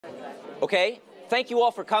Okay, thank you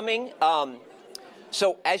all for coming.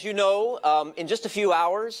 So as you know, in just a few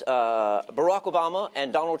hours, Barack Obama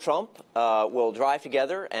and Donald Trump will drive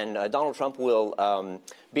together, and Donald Trump will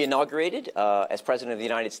be inaugurated as President of the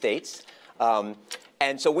United States.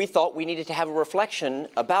 And so we thought we needed to have a reflection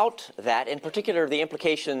about that, in particular the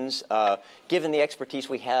implications, given the expertise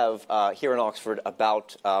we have here in Oxford,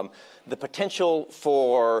 about the potential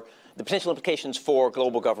implications for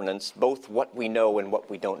global governance, both what we know and what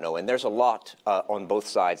we don't know. And there's a lot on both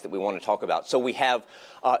sides that we want to talk about. So we have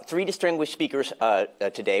three distinguished speakers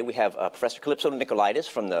today. We have Professor Calypso Nicolaitis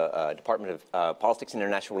from the Department of Politics and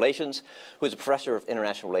International Relations, who is a professor of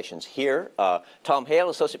international relations here. Tom Hale,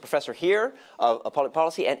 associate professor here of public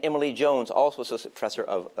policy, and Emily Jones, also associate professor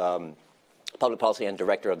of public policy and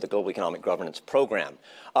director of the Global Economic Governance Program.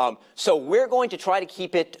 So we're going to try to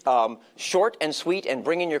keep it short and sweet and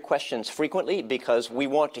bring in your questions frequently because we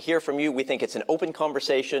want to hear from you. We think it's an open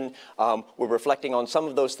conversation. We're reflecting on some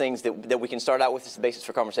of those things that we can start out with as the basis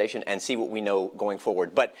for conversation and see what we know going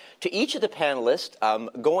forward. But to each of the panelists,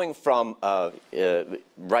 going from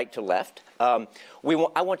right to left, I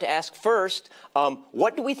want to ask first,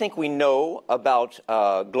 what do we think we know about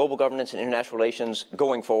global governance and international relations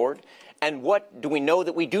going forward? And what do we know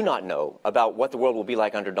that we do not know about what the world will be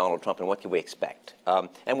like under Donald Trump, and what can we expect?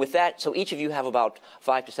 And with that, so each of you have about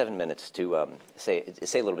 5 to 7 minutes to say a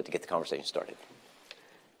little bit to get the conversation started.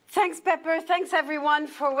 Thanks, Pepper. Thanks, everyone,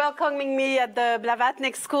 for welcoming me at the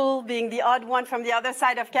Blavatnik School, being the odd one from the other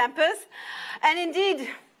side of campus. And indeed,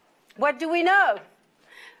 what do we know?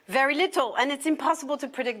 Very little. And it's impossible to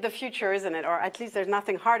predict the future, isn't it? Or at least there's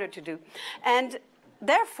nothing harder to do. And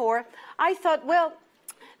therefore, I thought, well,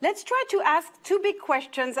 let's try to ask two big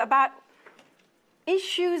questions about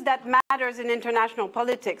issues that matters in international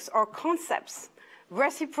politics, or concepts: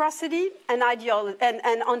 reciprocity and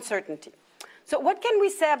uncertainty. So what can we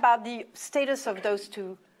say about the status of those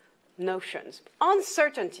two notions?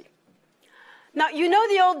 Uncertainty. Now, you know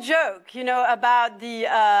the old joke, you know, about the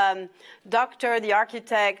doctor, the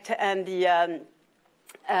architect, and the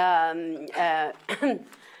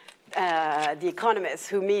economists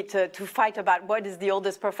who meet to fight about what is the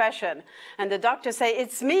oldest profession. And the doctor say,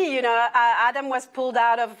 it's me, you know, Adam was pulled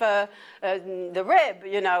out of the rib,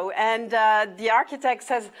 you know. And the architect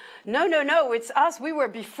says, no, no, no, it's us. We were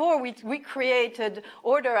before. We created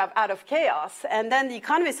order out of chaos. And then the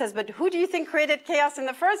economist says, but who do you think created chaos in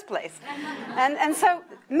the first place? and so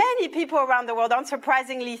many people around the world,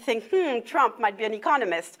 unsurprisingly, think, Trump might be an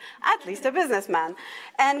economist, at least a businessman.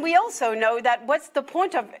 And we also know that what's the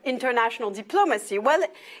point of international diplomacy? Well,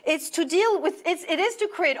 it's to deal with, it is to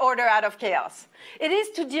create order out of chaos. It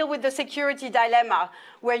is to deal with the security dilemma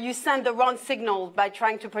where you send the wrong signal by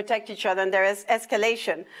trying to protect each other and there is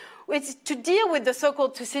escalation. It's to deal with the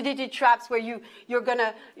so-called Thucydides traps where you're going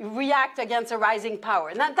to react against a rising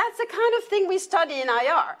power. Now, that's the kind of thing we study in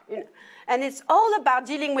IR. You know? And it's all about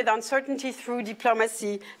dealing with uncertainty through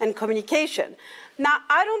diplomacy and communication. Now,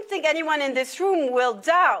 I don't think anyone in this room will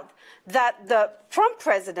doubt that the Trump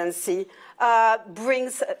presidency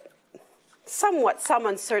brings somewhat some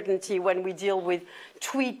uncertainty when we deal with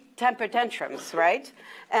tweet temper tantrums, right?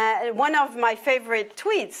 One of my favorite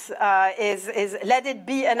tweets is let it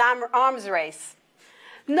be an arms race.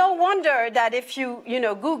 No wonder that if you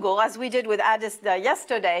Google, as we did with Addis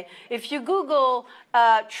yesterday, if you Google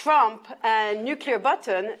Trump and nuclear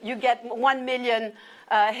button, you get 1 million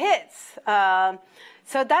hits.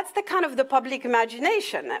 So that's the kind of the public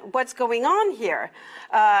imagination, what's going on here.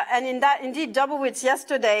 And indeed, Dobowitz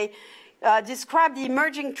yesterday described the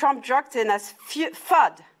emerging Trump doctrine as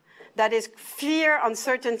FUD, that is fear,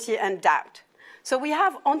 uncertainty, and doubt. So we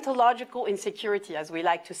have ontological insecurity, as we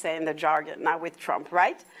like to say in the jargon now with Trump,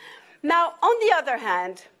 right? Now, on the other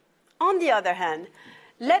hand,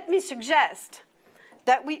 let me suggest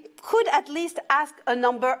that we could at least ask a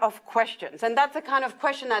number of questions. And that's the kind of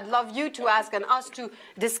question I'd love you to ask and us to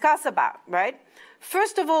discuss about, right?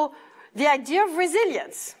 First of all, the idea of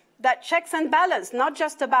resilience, that checks and balance, not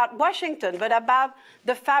just about Washington, but about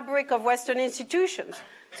the fabric of Western institutions.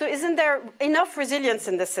 So isn't there enough resilience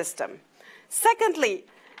in the system? Secondly,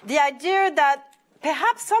 the idea that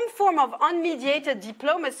perhaps some form of unmediated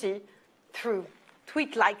diplomacy through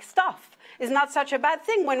tweet-like stuff is not such a bad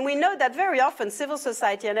thing, when we know that very often civil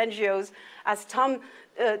society and NGOs, as Tom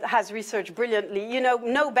has researched brilliantly,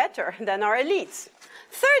 know better than our elites.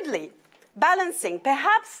 Thirdly, balancing.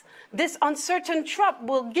 Perhaps this uncertain Trump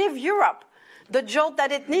will give Europe the jolt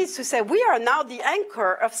that it needs to say, we are now the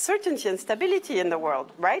anchor of certainty and stability in the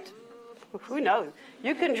world, right? Who knows?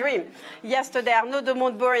 You can dream. Yesterday, Arnaud de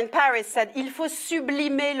Montebourg in Paris said, il faut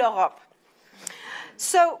sublimer l'Europe.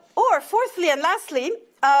 So, or fourthly and lastly,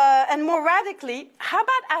 And more radically, how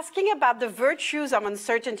about asking about the virtues of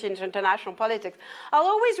uncertainty in international politics? I'll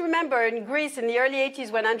always remember in Greece in the early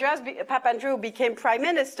 80s when Andreas Papandreou became prime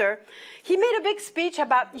minister, he made a big speech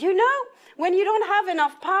about, you know, when you don't have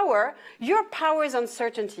enough power, your power is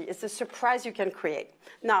uncertainty. It's a surprise you can create.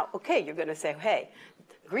 Now, okay, you're going to say, hey,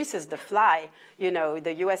 Greece is the fly, you know,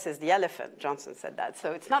 the US is the elephant. Johnson said that,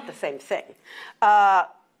 so it's not the same thing.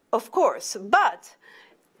 Of course, but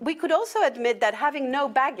we could also admit that having no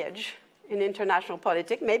baggage in international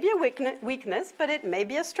politics may be a weakness, but it may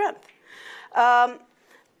be a strength.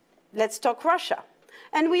 Let's talk Russia.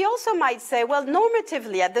 And we also might say, well,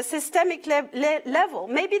 normatively, at the systemic level,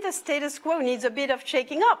 maybe the status quo needs a bit of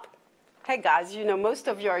shaking up. Hey, guys, you know, most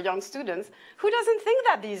of you are young students. Who doesn't think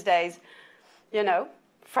that these days, you know,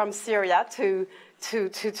 from Syria to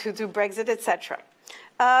Brexit, etc.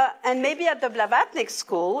 And maybe at the Blavatnik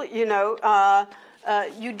school, you know,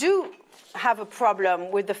 you do have a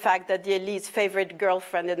problem with the fact that the elite's favorite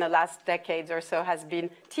girlfriend in the last decades or so has been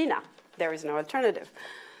Tina. There is no alternative.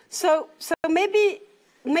 So maybe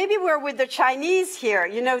we're with the Chinese here.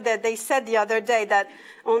 You know, that they said the other day that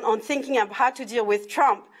on thinking of how to deal with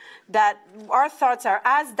Trump, that our thoughts are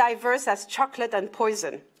as diverse as chocolate and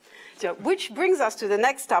poison. So, which brings us to the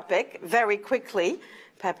next topic, very quickly,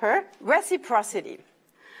 Pepper, reciprocity.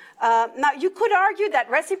 Now, you could argue that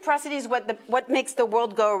reciprocity is what makes the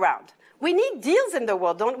world go around. We need deals in the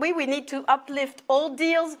world, don't we? We need to uplift old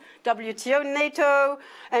deals, WTO, NATO,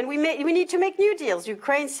 and we need to make new deals,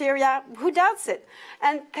 Ukraine, Syria, who doubts it?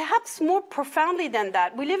 And perhaps more profoundly than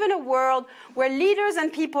that, we live in a world where leaders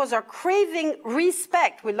and peoples are craving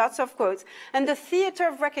respect, with lots of quotes, and the theater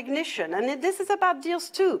of recognition. And this is about deals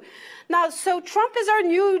too. Now, so Trump is our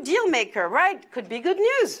new deal maker, right? Could be good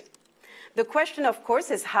news. The question, of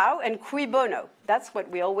course, is how and cui bono. That's what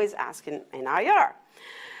we always ask in IR.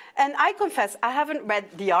 And I confess, I haven't read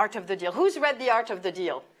The Art of the Deal. Who's read The Art of the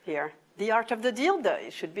Deal here? The Art of the Deal?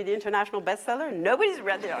 It should be the international bestseller. Nobody's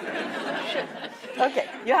read The Art of the Deal. Okay,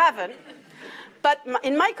 you haven't. But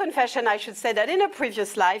in my confession, I should say that in a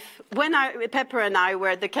previous life, when Pepper and I were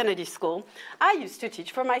at the Kennedy School, I used to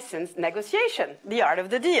teach for my sins negotiation, The Art of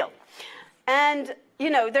the Deal. And, you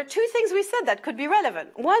know, there are two things we said that could be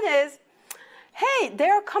relevant. One is, hey,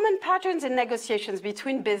 there are common patterns in negotiations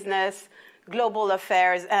between business, global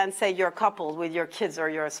affairs, and say you're coupled with your kids or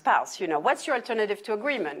your spouse. You know, what's your alternative to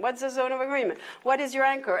agreement? What's the zone of agreement? What is your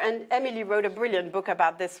anchor? And Emily wrote a brilliant book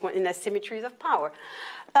about this one in Asymmetries of Power.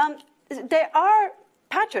 There are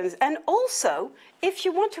patterns, and also, if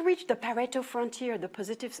you want to reach the Pareto frontier, the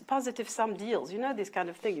positive sum deals, you know, this kind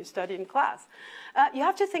of thing you study in class, you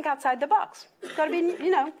have to think outside the box. It's got to be, you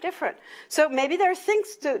know, different. So maybe there are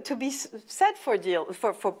things to be said for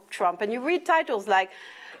Trump, and you read titles like,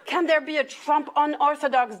 can there be a Trump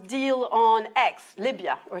unorthodox deal on X,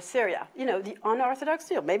 Libya or Syria? You know, the unorthodox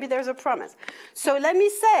deal. Maybe there's a promise. So let me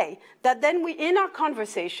say that then in our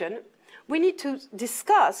conversation, we need to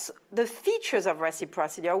discuss the features of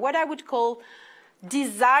reciprocity, or what I would call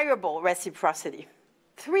desirable reciprocity.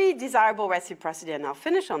 3 desirable reciprocity, and I'll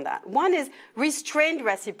finish on that. One is restrained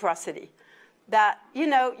reciprocity. That, you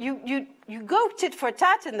know, you go tit for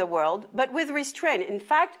tat in the world, but with restraint. In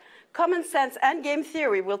fact, common sense and game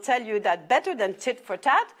theory will tell you that better than tit for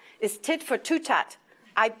tat is tit for two tat.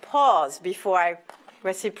 I pause before I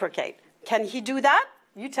reciprocate. Can he do that?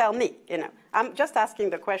 You tell me, you know. I'm just asking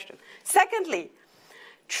the question. Secondly,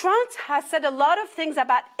 Trump has said a lot of things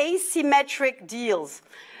about asymmetric deals,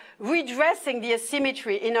 redressing the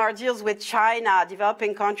asymmetry in our deals with China,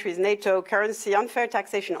 developing countries, NATO, currency, unfair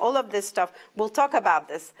taxation, all of this stuff. We'll talk about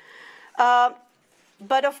this.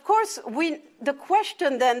 But of course, the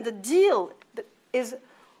question then, the deal, is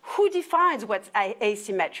who defines what's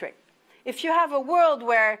asymmetric? If you have a world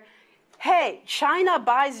where, hey, China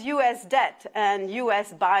buys US debt and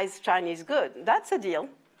US buys Chinese goods, that's a deal.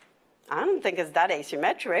 I don't think it's that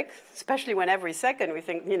asymmetric, especially when every second we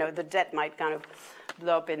think, you know, the debt might kind of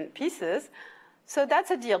blow up in pieces. So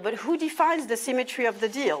that's a deal. But who defines the symmetry of the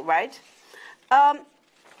deal, right?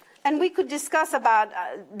 And we could discuss about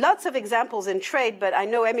lots of examples in trade, but I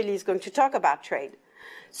know Emily is going to talk about trade.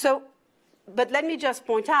 So, but let me just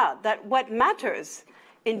point out that what matters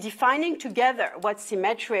in defining together what's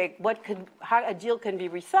symmetric, how a deal can be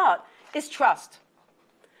rethought, is trust.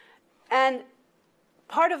 And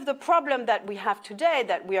part of the problem that we have today,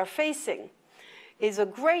 that we are facing, is a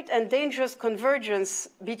great and dangerous convergence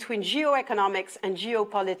between geoeconomics and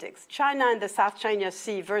geopolitics. China and the South China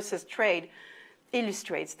Sea versus trade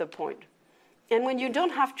illustrates the point. And when you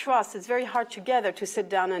don't have trust, it's very hard together to sit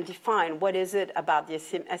down and define what is it about the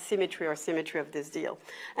asymmetry or symmetry of this deal.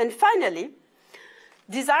 And finally,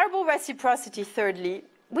 desirable reciprocity, thirdly,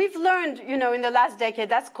 we've learned, you know, in the last decade,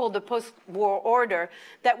 that's called the post-war order,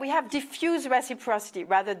 that we have diffuse reciprocity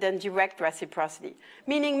rather than direct reciprocity,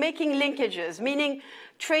 meaning making linkages, meaning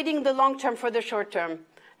trading the long term for the short term,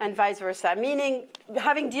 and vice versa, meaning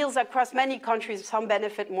having deals across many countries, some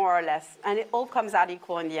benefit more or less, and it all comes out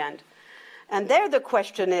equal in the end. And there the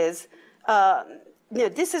question is, you know,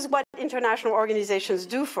 this is what international organizations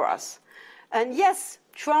do for us. And yes,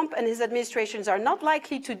 Trump and his administrations are not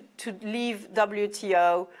likely to leave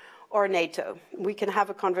WTO or NATO. We can have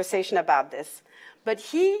a conversation about this. But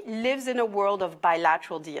he lives in a world of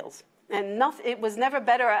bilateral deals. And it was never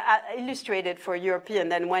better illustrated for a European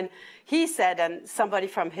than when he said, and somebody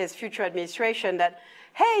from his future administration, that,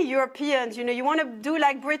 hey, Europeans, you know, you want to do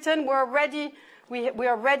like Britain? We're ready. We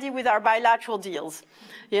are ready with our bilateral deals.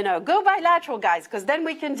 You know, go bilateral, guys, because then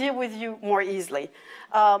we can deal with you more easily.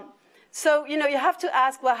 So, you know, you have to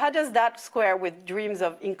ask, well, how does that square with dreams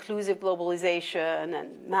of inclusive globalization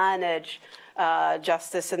and manage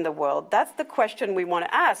justice in the world? That's the question we want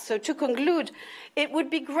to ask. So to conclude, it would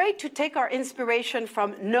be great to take our inspiration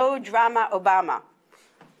from No Drama Obama.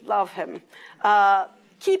 Love him.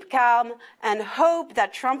 Keep calm and hope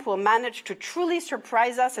that Trump will manage to truly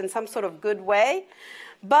surprise us in some sort of good way.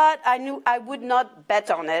 But I knew I would not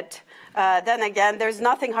bet on it. Then again, there's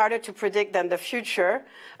nothing harder to predict than the future,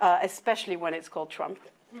 especially when it's called Trump.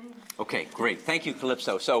 Okay, great. Thank you,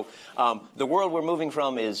 Calypso. So the world we're moving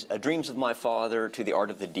from is dreams of my father to the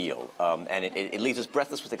art of the deal. And it leaves us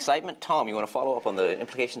breathless with excitement. Tom, you want to follow up on the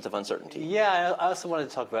implications of uncertainty? Yeah, I also wanted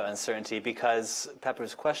to talk about uncertainty because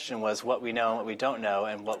Pepper's question was what we know and what we don't know.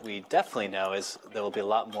 And what we definitely know is there will be a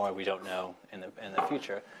lot more we don't know in the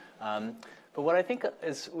future. But what I think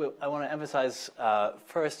is I want to emphasize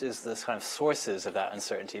first is this kind of sources of that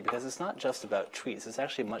uncertainty, because it's not just about tweets. It's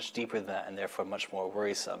actually much deeper than that and therefore much more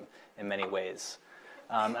worrisome in many ways.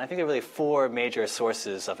 And I think there are really four major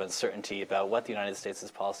sources of uncertainty about what the United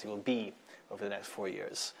States' policy will be over the next 4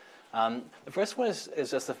 years. The first one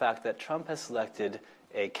is just the fact that Trump has selected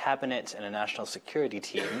a cabinet and a national security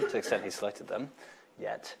team, to the extent he selected them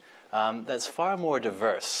yet, that's far more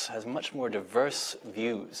diverse, has much more diverse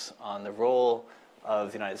views on the role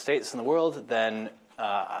of the United States in the world than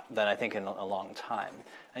I think in a long time.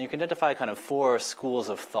 And you can identify kind of four schools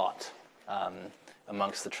of thought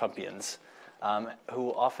amongst the Trumpians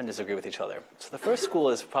who often disagree with each other. So the first school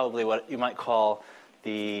is probably what you might call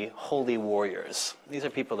the holy warriors. These are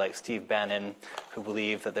people like Steve Bannon who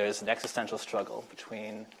believe that there's an existential struggle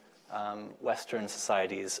between Western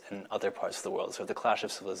societies and other parts of the world, so the clash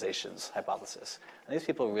of civilizations hypothesis. And these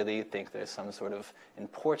people really think there's some sort of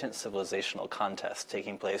important civilizational contest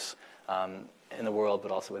taking place in the world, but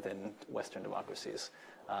also within Western democracies.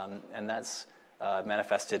 And that's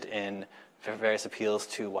manifested in various appeals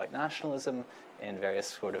to white nationalism, in various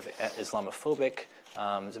sort of Islamophobic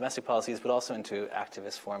domestic policies, but also into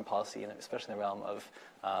activist foreign policy, and especially in the realm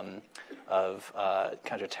of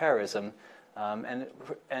counterterrorism.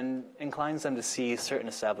 And inclines them to see certain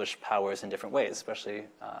established powers in different ways, especially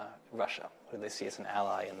Russia, who they see as an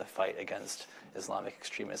ally in the fight against Islamic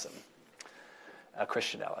extremism. A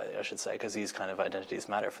Christian ally, I should say, because these kind of identities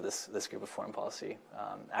matter for this group of foreign policy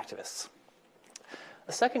activists.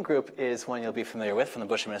 The second group is one you'll be familiar with from the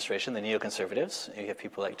Bush administration, the neoconservatives. You have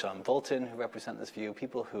people like John Bolton who represent this view,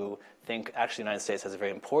 people who think actually the United States has a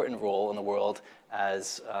very important role in the world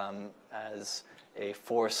as a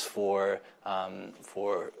force for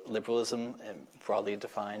liberalism, broadly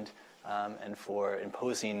defined, and for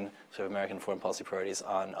imposing sort of American foreign policy priorities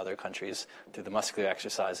on other countries through the muscular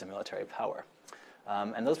exercise of military power.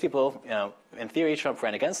 And those people, you know, in theory, Trump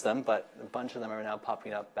ran against them, but a bunch of them are now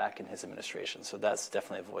popping up back in his administration. So that's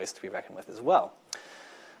definitely a voice to be reckoned with as well.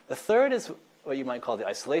 The third is what you might call the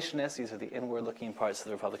isolationists. These are the inward-looking parts of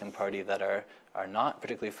the Republican Party that are not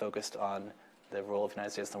particularly focused on the role of the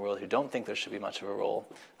United States in the world, who don't think there should be much of a role.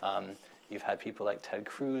 You've had people like Ted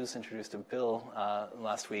Cruz introduced a bill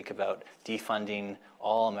last week about defunding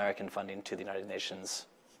all American funding to the United Nations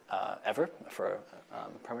ever,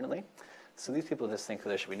 permanently. So these people just think that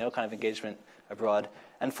there should be no kind of engagement abroad.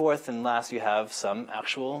 And fourth and last, you have some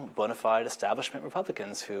actual bona fide establishment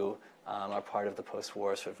Republicans who are part of the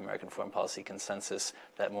post-war sort of American foreign policy consensus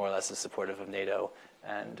that more or less is supportive of NATO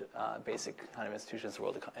and basic kind of institutions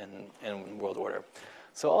in world order.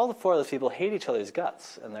 So all the four of those people hate each other's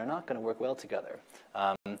guts, and they're not going to work well together.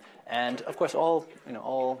 And of course, all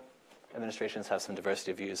administrations have some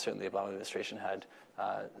diversity of views. Certainly, the Obama administration had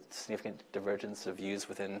significant divergence of views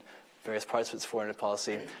within various parts of its foreign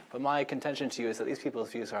policy. But my contention to you is that these people's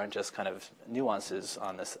views aren't just kind of nuances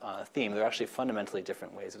on this theme. They're actually fundamentally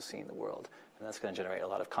different ways of seeing the world. and that's going to generate a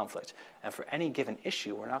lot of conflict. And for any given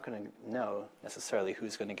issue, we're not going to know necessarily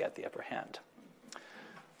who's going to get the upper hand.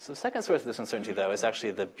 So the second source of this uncertainty, though, is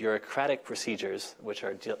actually the bureaucratic procedures, which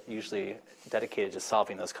are usually dedicated to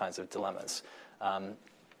solving those kinds of dilemmas.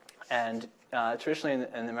 Traditionally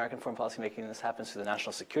in American foreign policy making, this happens through the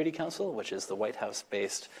National Security Council, which is the White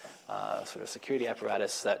House-based sort of security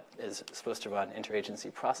apparatus that is supposed to run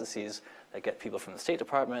interagency processes that get people from the State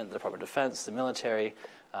Department, the Department of Defense, the military,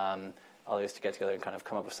 others to get together and kind of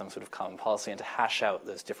come up with some sort of common policy and to hash out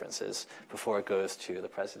those differences before it goes to the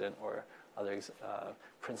president or other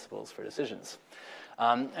principles for decisions.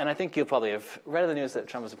 And I think you'll probably have read in the news that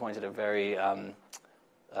Trump has appointed a very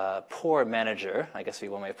poor manager, I guess would be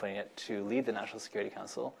one way of putting it, to lead the National Security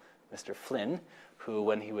Council, Mr. Flynn, who,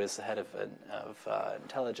 when he was the head of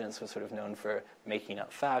intelligence, was sort of known for making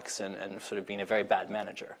up facts and sort of being a very bad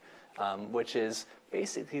manager, which is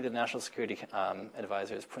basically the National Security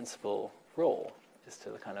Advisor's principal role, is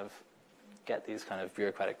to kind of get these kind of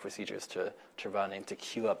bureaucratic procedures to run and to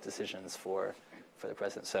queue up decisions for the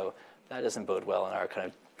president. So that doesn't bode well in our kind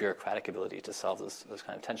of bureaucratic ability to solve those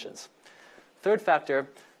kind of tensions. Third factor,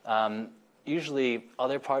 usually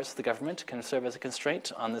other parts of the government can serve as a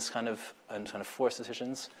constraint on this kind of force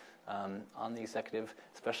decisions on the executive,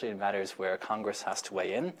 especially in matters where Congress has to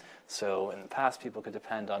weigh in. So in the past, people could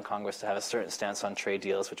depend on Congress to have a certain stance on trade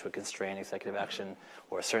deals, which would constrain executive action,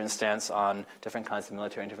 or a certain stance on different kinds of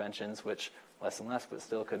military interventions, which less and less, but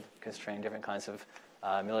still could constrain different kinds of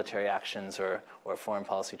military actions or foreign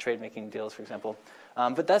policy trade-making deals, for example.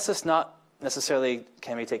 But that's just not necessarily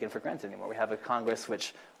can be taken for granted anymore. We have a Congress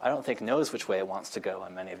which I don't think knows which way it wants to go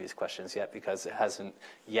on many of these questions yet, because it hasn't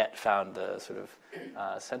yet found the sort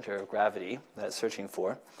of center of gravity that it's searching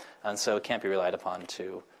for, and so it can't be relied upon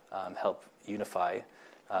to help unify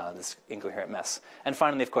this incoherent mess. And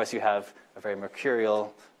finally, of course, you have a very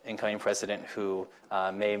mercurial incoming president who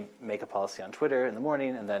may make a policy on Twitter in the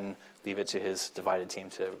morning and then leave it to his divided team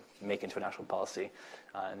to make into an actual policy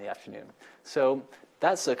in the afternoon. So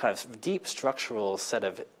that's a kind of deep structural set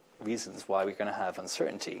of reasons why we're going to have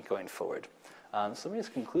uncertainty going forward. So let me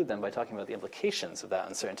just conclude then by talking about the implications of that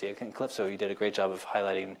uncertainty. I think, Calypso, you did a great job of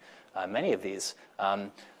highlighting many of these.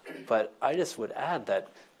 But I just would add that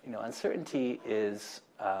uncertainty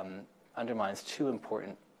undermines two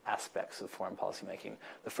important aspects of foreign policy making.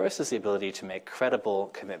 The first is the ability to make credible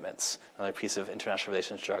commitments, another piece of international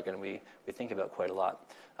relations jargon we think about quite a lot.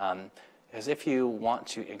 Because if you want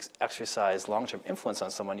to exercise long-term influence on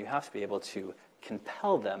someone, you have to be able to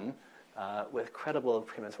compel them with credible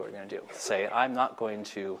commitments what you're going to do. Say, I'm not going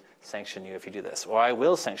to sanction you if you do this, or I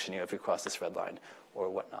will sanction you if you cross this red line, or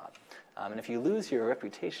whatnot. And if you lose your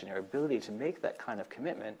reputation, your ability to make that kind of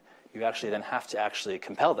commitment, you actually then have to actually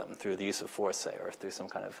compel them through the use of force, say, or through some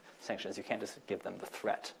kind of sanctions. You can't just give them the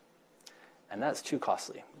threat. And that's too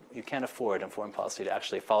costly. You can't afford in foreign policy to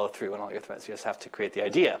actually follow through on all your threats. You just have to create the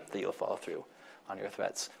idea that you'll follow through on your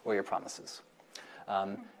threats or your promises.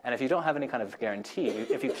 And if you don't have any kind of guarantee,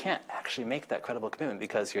 if you can't actually make that credible commitment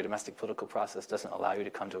because your domestic political process doesn't allow you to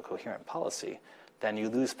come to a coherent policy, then you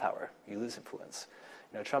lose power, you lose influence.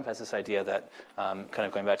 Trump has this idea that, kind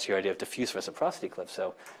of going back to your idea of diffuse reciprocity,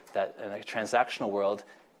 Calypso, that in a transactional world,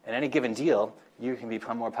 in any given deal, you can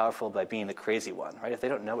become more powerful by being the crazy one, right? If they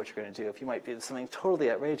don't know what you're going to do, if you might be something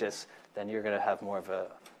totally outrageous, then you're going to have more of a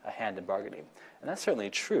hand in bargaining. And that's certainly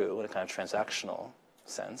true in a kind of transactional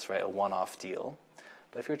sense, right? A one-off deal.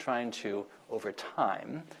 But if you're trying to, over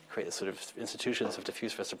time, create the sort of institutions of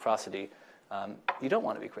diffuse reciprocity, you don't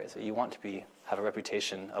want to be crazy. You want to have a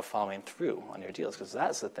reputation of following through on your deals, because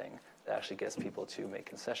that's the thing that actually gets people to make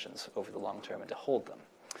concessions over the long term and to hold them.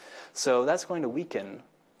 So that's going to weaken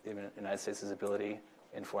the United States' ability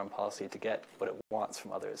in foreign policy to get what it wants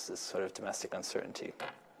from others, this sort of domestic uncertainty.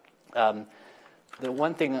 The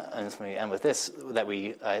one thing, and let me end with this, that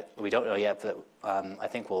we don't know yet, but I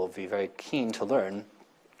think we'll be very keen to learn,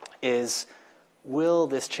 is will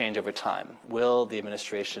this change over time? Will the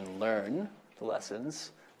administration learn the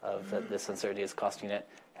lessons of that this uncertainty is costing it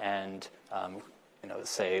and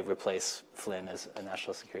say replace Flynn as a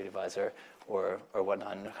national security advisor or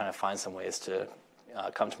whatnot, and kind of find some ways to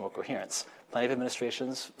come to more coherence? Plenty of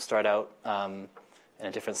administrations start out in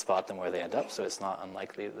a different spot than where they end up, so it's not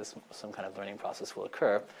unlikely that some kind of learning process will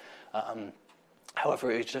occur. However,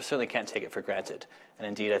 we just certainly can't take it for granted. And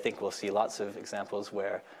indeed, I think we'll see lots of examples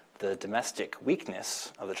where the domestic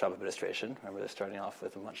weakness of the Trump administration, remember they're starting off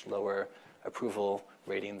with a much lower approval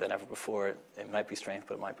rating than ever before, it might be strength,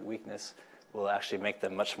 but it might be weakness, will actually make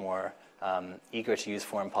them much more eager to use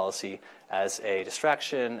foreign policy as a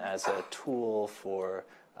distraction, as a tool for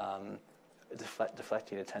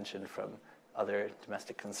deflecting attention from other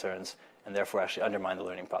domestic concerns, and therefore actually undermine the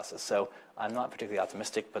learning process. So I'm not particularly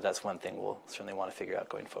optimistic, but that's one thing we'll certainly want to figure out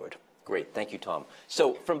going forward. Great, thank you, Tom.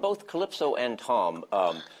 So from both Calypso and Tom,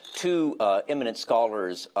 two eminent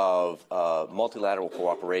scholars of multilateral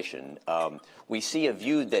cooperation, we see a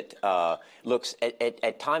view that looks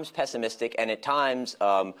at times pessimistic and at times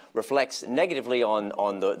reflects negatively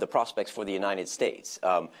on the prospects for the United States.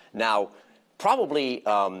 Now, probably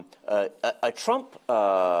a Trump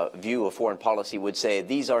view of foreign policy would say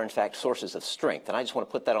these are in fact sources of strength, and I just want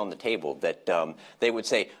to put that on the table, that they would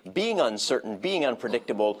say being uncertain, being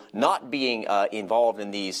unpredictable, not being involved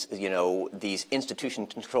in these, these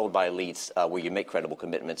institutions controlled by elites where you make credible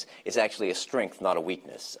commitments is actually a strength, not a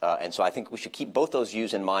weakness. And so I think we should keep both those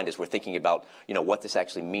views in mind as we're thinking about, what this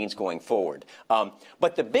actually means going forward.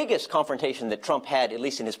 But the biggest confrontation that Trump had, at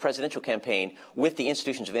least in his presidential campaign, with the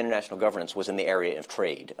institutions of international governance was in the area of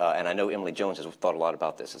trade. And I know Emily Jones has thought a lot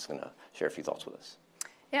about this. Is going to share a few thoughts with us.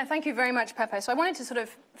 Yeah, thank you very much, Pepe. So I wanted to sort of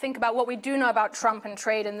think about what we do know about Trump and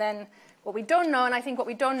trade, and then what we don't know. And I think what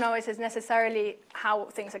we don't know is necessarily how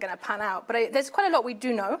things are going to pan out. But there's quite a lot we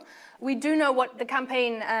do know. We do know what the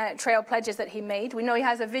campaign trail pledges that he made. We know he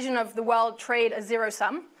has a vision of the world trade as zero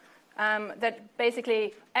sum. That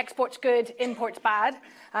basically exports good, imports bad,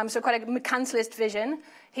 so quite a mercantilist vision.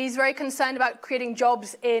 He's very concerned about creating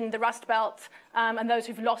jobs in the Rust Belt and those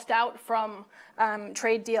who've lost out from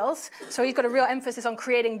trade deals. So he's got a real emphasis on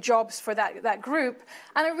creating jobs for that group,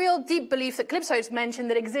 and a real deep belief that Calypso has mentioned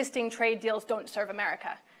that existing trade deals don't serve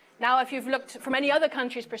America. Now, if you've looked from any other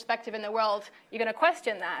country's perspective in the world, you're going to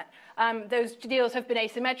question that. Those deals have been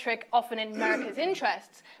asymmetric, often in America's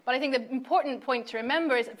interests. But I think the important point to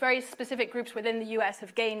remember is that very specific groups within the US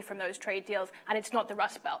have gained from those trade deals, and it's not the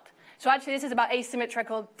Rust Belt. So actually, this is about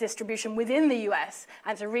asymmetrical distribution within the US,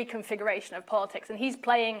 and it's a reconfiguration of politics. And he's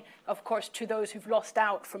playing, of course, to those who've lost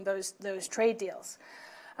out from those trade deals.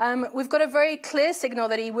 We've got a very clear signal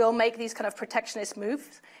that he will make these kind of protectionist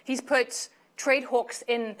moves. He's put trade hawks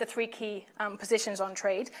in the three key positions on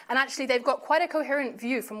trade. And actually, they've got quite a coherent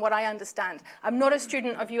view from what I understand. I'm not a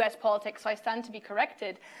student of US politics, so I stand to be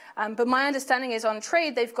corrected. But my understanding is on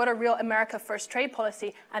trade, they've got a real America First trade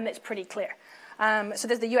policy, and it's pretty clear. So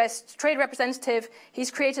there's the US Trade Representative.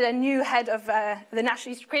 He's created a new head of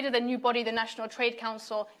he's created a new body, the National Trade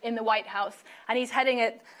Council, in the White House. And he's heading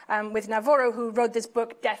it with Navarro, who wrote this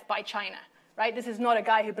book, Death by China. Right? This is not a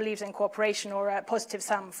guy who believes in cooperation or a positive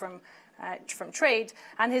sum from trade,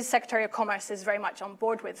 and his Secretary of Commerce is very much on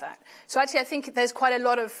board with that. So actually, I think there's quite a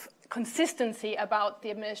lot of consistency about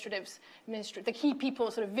the the key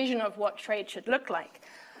people's sort of vision of what trade should look like.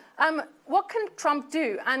 What can Trump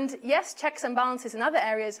do? And yes, checks and balances in other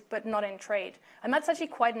areas, but not in trade. And that's actually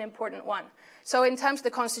quite an important one. So in terms of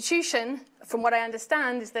the Constitution, from what I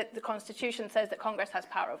understand, is that the Constitution says that Congress has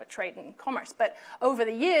power over trade and commerce. But over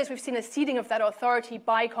the years, we've seen a ceding of that authority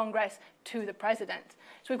by Congress to the president.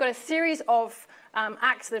 So we've got a series of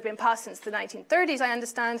acts that have been passed since the 1930s, I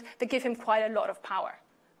understand, that give him quite a lot of power.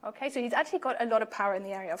 Okay, so he's actually got a lot of power in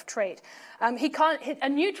the area of trade. A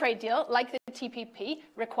new trade deal, like the TPP,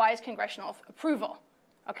 requires congressional approval.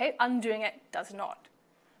 Okay, undoing it does not.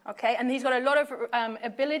 Okay, and he's got a lot of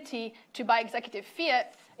ability to, by executive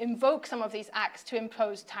fiat, invoke some of these acts to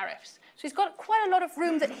impose tariffs. So he's got quite a lot of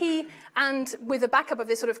room that he, and with the backup of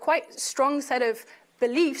this sort of quite strong set of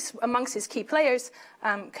beliefs amongst his key players,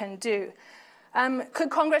 can do. Could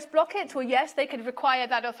Congress block it? Well, yes, they could require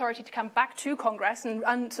that authority to come back to Congress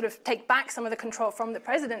and sort of take back some of the control from the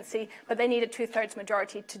presidency, but they need a two-thirds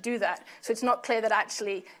majority to do that. So it's not clear that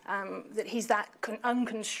actually that he's that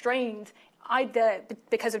unconstrained, either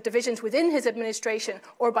because of divisions within his administration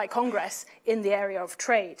or by Congress in the area of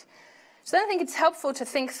trade. So then I think it's helpful to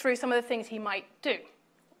think through some of the things he might do.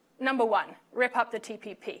 Number one, rip up the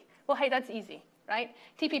TPP. Well, hey, that's easy. Right?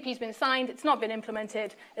 TPP's been signed, it's not been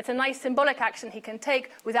implemented. It's a nice symbolic action he can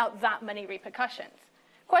take without that many repercussions.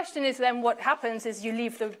 Question is then what happens is you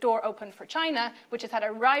leave the door open for China, which has had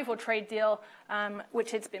a rival trade deal,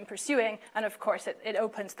 which it's been pursuing, and of course it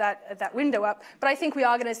opens that window up. But I think we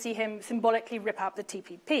are going to see him symbolically rip up the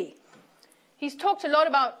TPP. He's talked a lot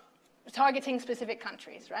about targeting specific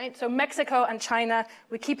countries, right? So Mexico and China,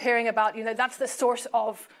 we keep hearing about, that's the source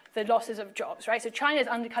of the losses of jobs, right? So China is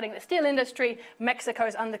undercutting the steel industry, Mexico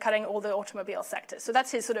is undercutting all the automobile sectors. So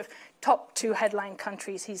that's his sort of top two headline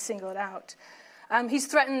countries he's singled out. He's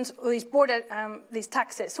threatened these border, these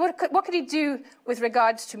taxes. So what could he do with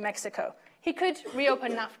regards to Mexico? He could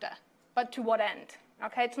reopen NAFTA, but to what end?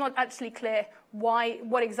 Okay, it's not actually clear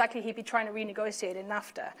what exactly he'd be trying to renegotiate in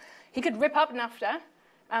NAFTA. He could rip up NAFTA,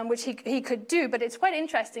 which he could do, but it's quite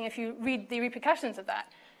interesting if you read the repercussions of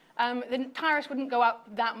that. The tariffs wouldn't go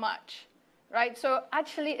up that much. right? So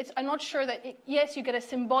actually, I'm not sure that, yes, you get a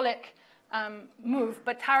symbolic move,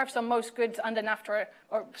 but tariffs on most goods under NAFTA,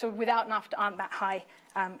 or so without NAFTA, aren't that high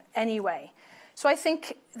anyway. So I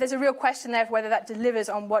think there's a real question there of whether that delivers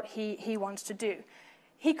on what he wants to do.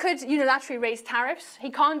 He could unilaterally raise tariffs. He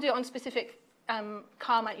can't do it on specific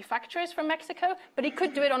car manufacturers from Mexico, but he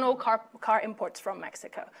could do it on all car imports from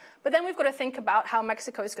Mexico. But then we've got to think about how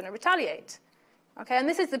Mexico is going to retaliate. Okay, and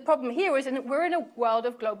this is the problem here, is that we're in a world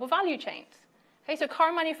of global value chains. Okay, so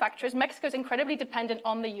car manufacturers, Mexico is incredibly dependent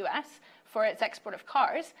on the US for its export of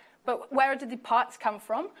cars, but where do the parts come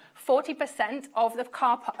from? 40% of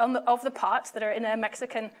the parts that are in a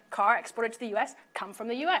Mexican car exported to the US come from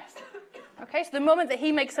the US. Okay, so the moment that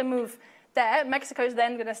he makes a move there, Mexico is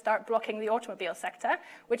then going to start blocking the automobile sector,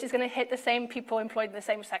 which is going to hit the same people employed in the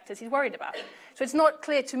same sectors he's worried about. So it's not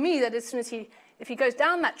clear to me that as soon as if he goes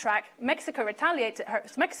down that track, Mexico retaliates, it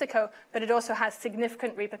hurts Mexico, but it also has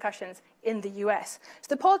significant repercussions in the US. So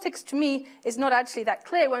the politics, to me, is not actually that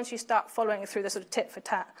clear once you start following through the sort of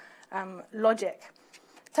tit-for-tat logic.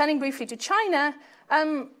 Turning briefly to China,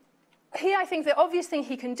 here I think the obvious thing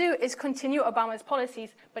he can do is continue Obama's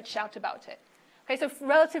policies, but shout about it. Okay, so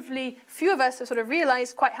relatively few of us have sort of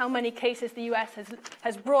realized quite how many cases the US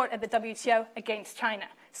has brought at the WTO against China.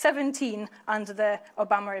 17 under the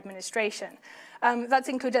Obama administration. That's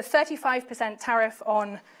included a 35% tariff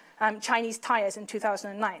on Chinese tires in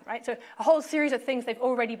 2009, right? So a whole series of things they've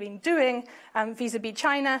already been doing vis-a-vis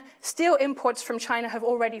China. Steel imports from China have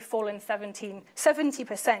already fallen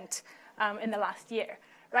 70% in the last year.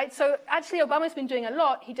 Right? So actually, Obama's been doing a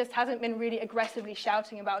lot. He just hasn't been really aggressively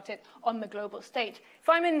shouting about it on the global stage. If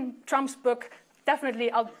I'm in Trump's book, definitely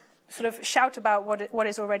I'll sort of shout about what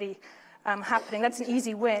is already happening. That's an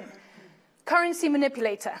easy win. Currency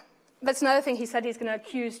manipulator. That's another thing he said he's going to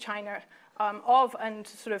accuse China of, and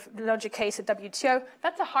sort of lodge a case at WTO.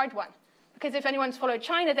 That's a hard one, because if anyone's followed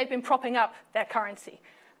China, they've been propping up their currency.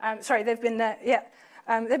 They've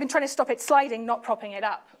been trying to stop it sliding, not propping it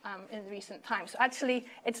up in recent times. So actually,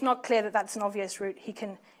 it's not clear that that's an obvious route he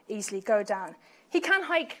can easily go down. He can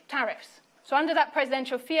hike tariffs. So under that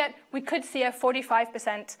presidential fiat, we could see a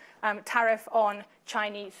 45% tariff on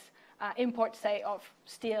Chinese imports, say, of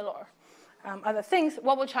steel or other things.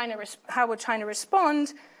 How will China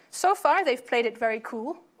respond? So far, they've played it very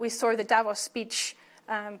cool. We saw the Davos speech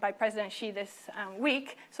by President Xi this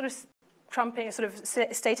week, sort of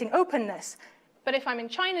stating openness. But if I'm in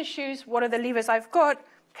China's shoes, what are the levers I've got?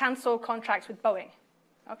 Cancel contracts with Boeing,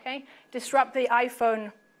 okay? Disrupt the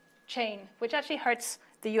iPhone chain, which actually hurts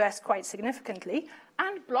the US quite significantly,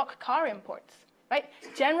 and block car imports, right?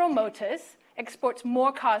 General Motors exports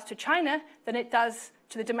more cars to China than it does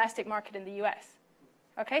to the domestic market in the US,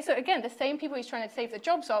 okay? So again, the same people he's trying to save the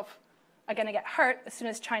jobs of are going to get hurt as soon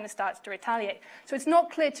as China starts to retaliate. So it's not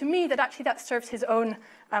clear to me that actually that serves his own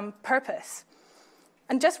purpose.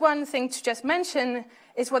 And just one thing to just mention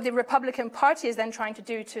is what the Republican Party is then trying to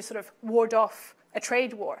do to sort of ward off a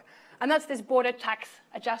trade war. And that's this border tax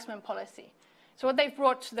adjustment policy. So what they've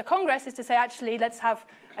brought to the Congress is to say, actually, let's have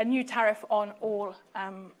a new tariff on all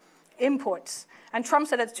imports. And Trump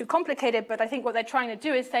said that's too complicated, but I think what they're trying to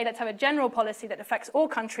do is say, let's have a general policy that affects all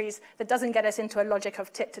countries that doesn't get us into a logic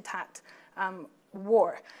of tit-to-tat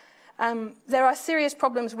war. There are serious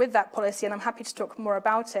problems with that policy, and I'm happy to talk more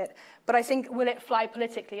about it. But I think, will it fly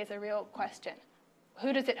politically is a real question.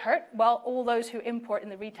 Who does it hurt? Well, all those who import in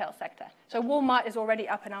the retail sector. So Walmart is already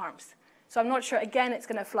up in arms. So I'm not sure, again, it's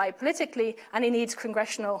going to fly politically, and he needs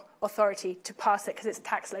congressional authority to pass it because it's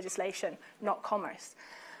tax legislation, not commerce.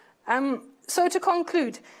 So to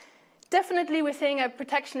conclude, definitely we're seeing a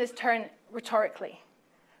protectionist turn rhetorically.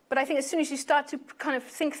 But I think as soon as you start to kind of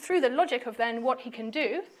think through the logic of then what he can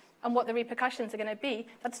do, and what the repercussions are going to be,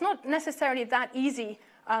 that's not necessarily that easy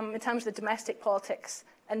in terms of the domestic politics,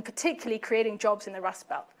 and particularly creating jobs in the Rust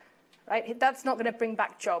Belt, right? That's not going to bring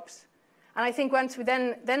back jobs. And I think once we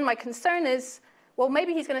then my concern is, well,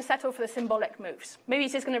 maybe he's going to settle for the symbolic moves. Maybe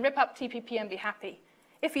he's just going to rip up TPP and be happy.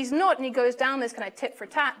 If he's not, and he goes down this kind of tit for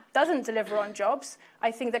tat, doesn't deliver on jobs,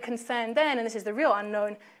 I think the concern then, and this is the real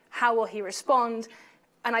unknown, how will he respond?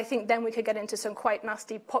 And I think then we could get into some quite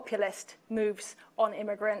nasty populist moves on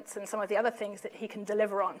immigrants and some of the other things that he can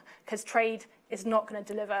deliver on, because trade is not going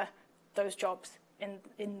to deliver those jobs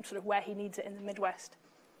in sort of where he needs it in the Midwest.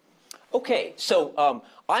 Okay, so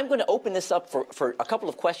I'm going to open this up for a couple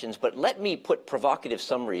of questions, but let me put provocative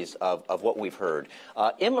summaries of what we've heard.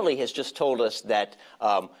 Emily has just told us that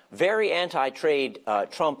very anti-trade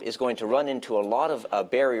Trump is going to run into a lot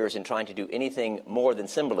of barriers in trying to do anything more than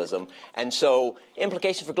symbolism. And so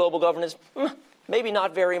implications for global governance, Maybe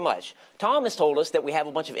not very much. Tom has told us that we have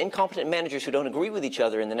a bunch of incompetent managers who don't agree with each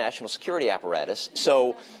other in the national security apparatus.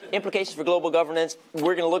 So implications for global governance,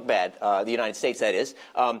 we're going to look bad, the United States, that is.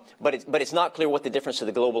 But it's not clear what the difference to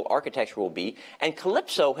the global architecture will be. And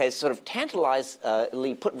Calypso has sort of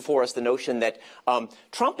tantalizingly put before us the notion that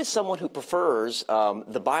Trump is someone who prefers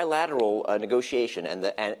the bilateral negotiation, and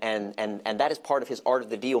that is part of his art of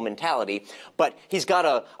the deal mentality. But he's got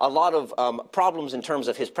a lot of problems in terms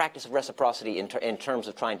of his practice of reciprocity in terms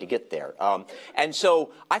of trying to get there. And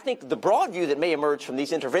so I think the broad view that may emerge from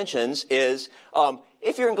these interventions is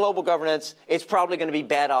if you're in global governance, it's probably going to be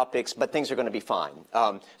bad optics, but things are going to be fine.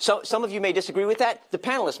 So some of you may disagree with that. The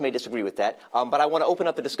panelists may disagree with that. But I want to open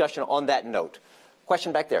up the discussion on that note.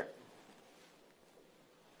 Question back there.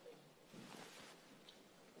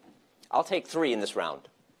 I'll take 3 in this round.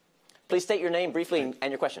 Please state your name briefly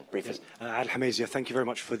and your question briefly. Yes. Al-Hamazia, thank you very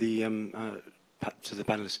much for the to the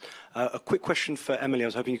panelists. A quick question for Emily. I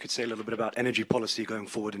was hoping you could say a little bit about energy policy going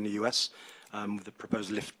forward in the US, with the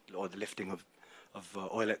proposed lifting of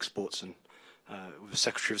oil exports, and with the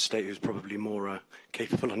Secretary of State, who's probably more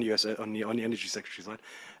capable on the energy secretary side.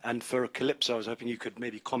 And for Calypso, I was hoping you could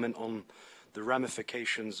maybe comment on the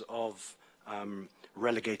ramifications of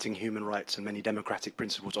relegating human rights and many democratic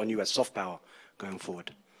principles on US soft power going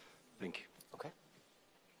forward. Thank you. Okay.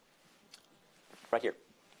 Right here,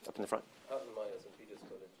 up in the front.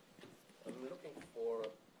 I'm looking for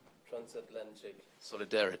transatlantic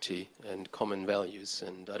solidarity and common values,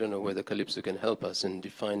 and I don't know whether Calypso can help us in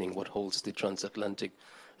defining what holds the transatlantic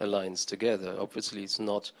alliance together. Obviously, it's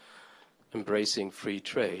not embracing free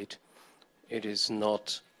trade. It is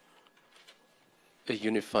not a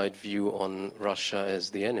unified view on Russia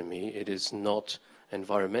as the enemy. It is not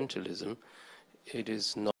environmentalism. It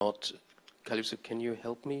is not... Calypso, can you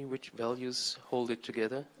help me? Which values hold it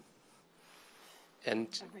together? And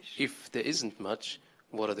if there isn't much,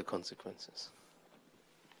 what are the consequences?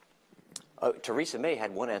 Theresa May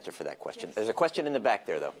had one answer for that question. There's a question in the back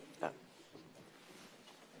there, though.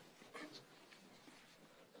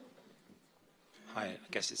 Hi, I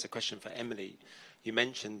guess it's a question for Emily. You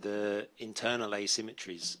mentioned the internal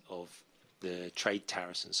asymmetries of the trade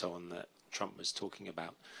tariffs and so on that Trump was talking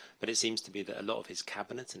about, but it seems to be that a lot of his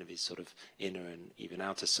cabinet and of his sort of inner and even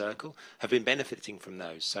outer circle have been benefiting from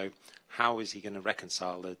those. So how is he going to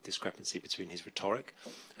reconcile the discrepancy between his rhetoric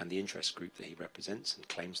and the interest group that he represents and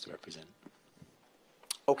claims to represent?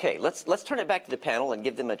 Okay, let's turn it back to the panel and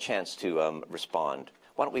give them a chance to respond.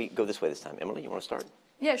 Why don't we go this way this time? Emily, you want to start?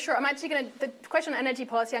 Yeah, sure. I'm actually going to, the question on energy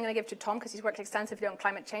policy I'm going to give to Tom, because he's worked extensively on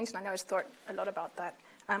climate change, and I know he's thought a lot about that.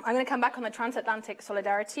 I'm going to come back on the transatlantic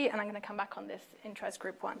solidarity, and I'm going to come back on this interest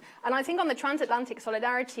group one. And I think on the transatlantic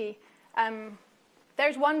solidarity,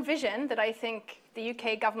 there's one vision that I think the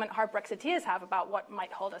UK government hard Brexiteers have about what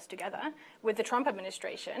might hold us together with the Trump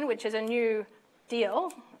administration, which is a new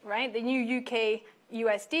deal, right? The new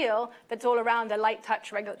UK-US deal that's all around a light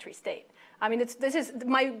touch regulatory state. I mean, this is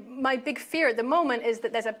my big fear at the moment is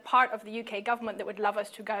that there's a part of the UK government that would love us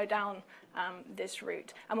to go down this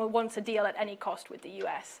route and will want a deal at any cost with the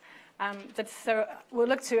US. So we'll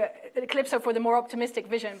look to Calypso for the more optimistic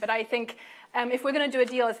vision. But I think if we're going to do a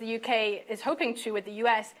deal as the UK is hoping to with the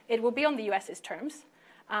US, it will be on the US's terms.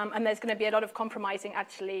 And there's going to be a lot of compromising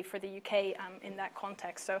actually for the UK in that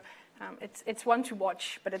context. So it's one to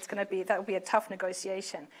watch, but that will be a tough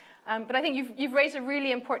negotiation. But I think you've raised a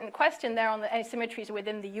really important question there on the asymmetries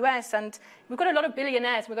within the US, and we've got a lot of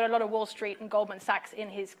billionaires, we've got a lot of Wall Street and Goldman Sachs in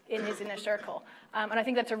his inner circle, and I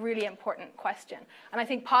think that's a really important question. And I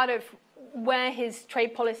think part of where his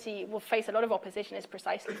trade policy will face a lot of opposition is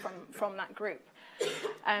precisely from that group.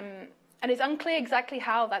 And it's unclear exactly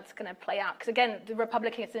how that's going to play out, because again, the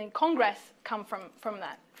Republicans in Congress come from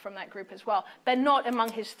that group as well. They're not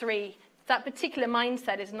among his three. That particular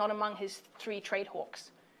mindset is not among his three trade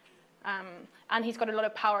hawks. And he's got a lot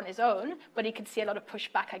of power on his own, but he could see a lot of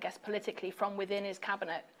pushback, I guess, politically from within his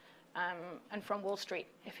cabinet and from Wall Street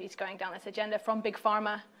if he's going down this agenda, from Big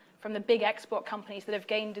Pharma, from the big export companies that have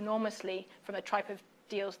gained enormously from the type of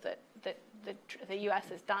deals that the US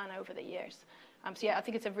has done over the years. So yeah, I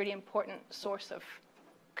think it's a really important source of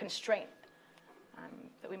constraint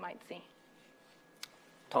that we might see.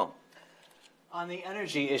 Tom. On the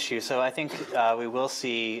energy issue, so I think we will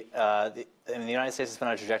see, the United States has been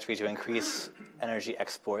on a trajectory to increase energy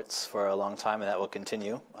exports for a long time, and that will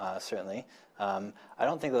continue, certainly. I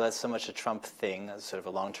don't think that that's so much a Trump thing, as sort of a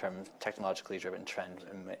long-term technologically driven trend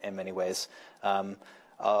in many ways.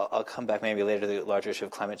 I'll come back maybe later to the larger issue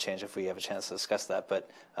of climate change if we have a chance to discuss that, but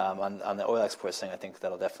on the oil exports thing, I think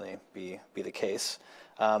that'll definitely be the case.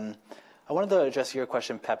 On I wanted to address your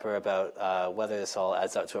question, Pepper, about whether this all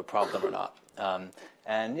adds up to a problem or not.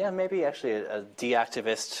 And yeah, maybe actually a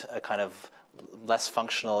deactivist, a kind of less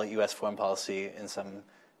functional U.S. foreign policy in some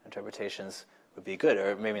interpretations would be good,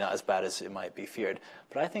 or maybe not as bad as it might be feared.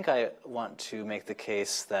 But I think I want to make the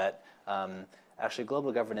case that actually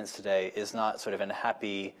global governance today is not sort of in a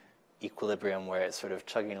happy equilibrium where it's sort of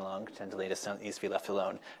chugging along, tenderly, just needs to be left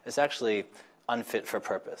alone. It's actually unfit for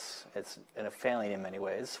purpose. It's failing in many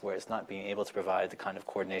ways, where it's not being able to provide the kind of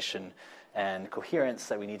coordination and coherence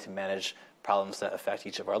that we need to manage problems that affect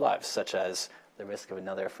each of our lives, such as the risk of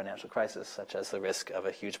another financial crisis, such as the risk of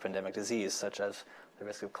a huge pandemic disease, such as the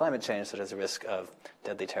risk of climate change, such as the risk of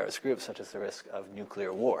deadly terrorist groups, such as the risk of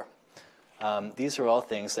nuclear war. These are all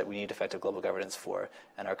things that we need effective global governance for,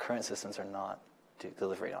 and our current systems are not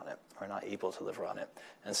delivering on it, or not able to deliver on it.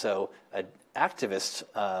 And so an activist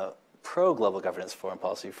pro-global governance foreign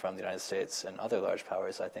policy from the United States and other large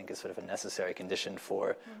powers, I think, is sort of a necessary condition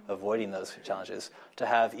for avoiding those challenges. To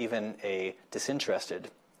have even a disinterested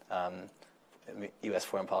U.S.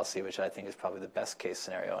 foreign policy, which I think is probably the best case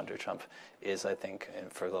scenario under Trump, is, I think,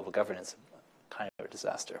 for global governance, kind of a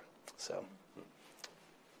disaster. So,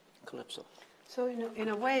 Calypso. So in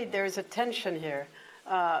a way, there is a tension here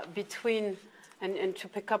between, and to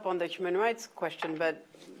pick up on the human rights question, but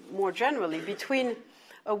more generally, between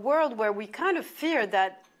a world where we kind of fear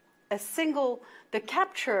that the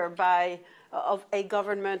capture of a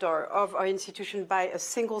government or of our institution by a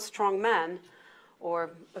single strong man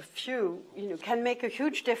or a few, can make a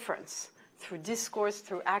huge difference through discourse,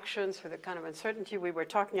 through actions, through the kind of uncertainty we were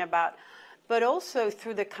talking about, but also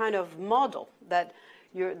through the kind of model that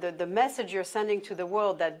the message you're sending to the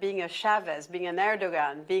world that being a Chavez, being an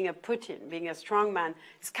Erdogan, being a Putin, being a strongman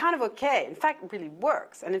is kind of okay. In fact, it really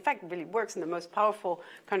works. And in fact, it really works in the most powerful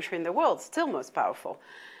country in the world, still most powerful.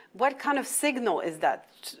 What kind of signal is that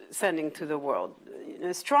sending to the world? A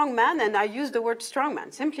strongman, and I use the word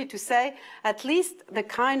strongman, simply to say at least the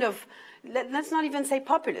kind of, let's not even say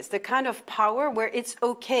populist, the kind of power where it's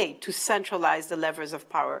okay to centralize the levers of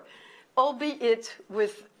power, albeit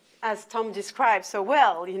with, as Tom described so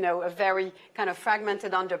well, a very kind of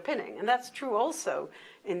fragmented underpinning. And that's true also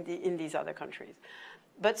in these other countries.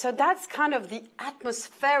 But so that's kind of the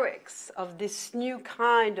atmospherics of this new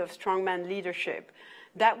kind of strongman leadership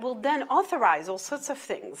that will then authorize all sorts of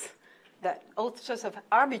things, all sorts of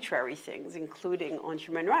arbitrary things, including on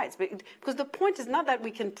human rights. Because the point is not that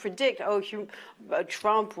we can predict,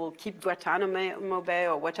 Trump will keep Guantanamo Bay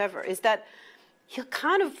or whatever, is that he'll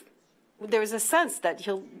kind of, there's a sense that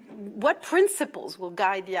what principles will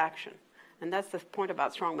guide the action? And that's the point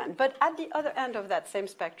about strongman. But at the other end of that same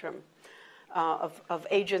spectrum of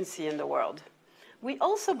agency in the world, we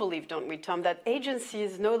also believe, don't we, Tom, that agency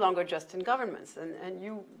is no longer just in governments. And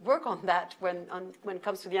you work on that when it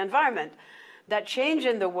comes to the environment. That change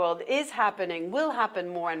in the world is happening, will happen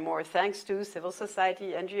more and more, thanks to civil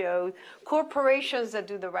society, NGOs, corporations that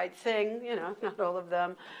do the right thing, not all of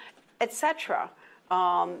them, etc.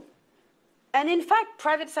 And in fact,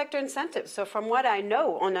 private sector incentives. So from what I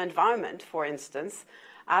know on environment, for instance,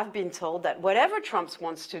 I've been told that whatever Trump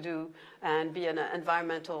wants to do and be an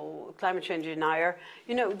environmental climate change denier,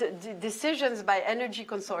 the decisions by energy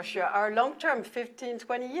consortia are long-term, 15,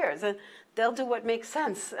 20 years. And they'll do what makes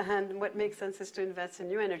sense. And what makes sense is to invest in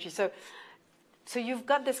new energy. So you've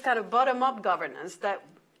got this kind of bottom-up governance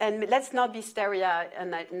and let's not be stereo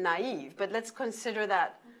and naive, but let's consider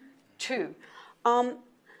that too.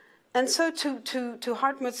 And so to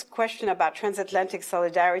Hartmut's question about transatlantic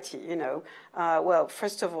solidarity, well,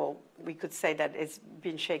 first of all, we could say that it's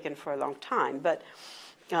been shaken for a long time. But,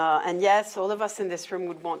 and yes, all of us in this room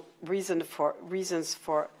would want reasons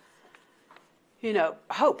for,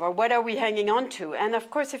 hope, or what are we hanging on to? And of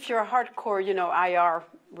course, if you're a hardcore, IR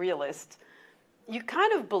realist, you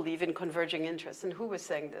kind of believe in converging interests. And who was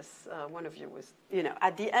saying this? One of you was,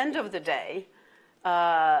 at the end of the day,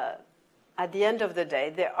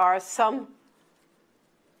 there are some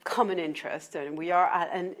common interests,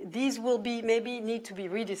 and these will be maybe need to be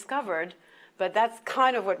rediscovered, but that's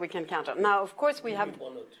kind of what we can count on. Now, of course, we have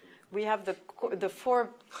the four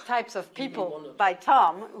types of people by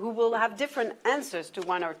Tom who will have different answers to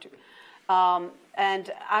one or two,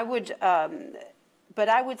 and I would, but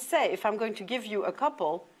I would say if I'm going to give you a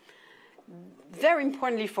couple. Very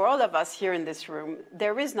importantly for all of us here in this room,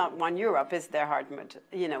 there is not one Europe, is there, Hartmut?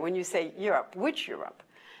 When you say Europe, which Europe?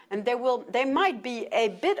 And there might be a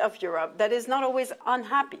bit of Europe that is not always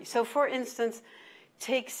unhappy. So for instance,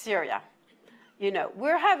 take Syria.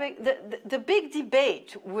 We're having the big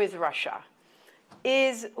debate with Russia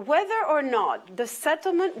is whether or not the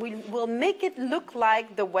settlement will make it look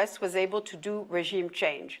like the West was able to do regime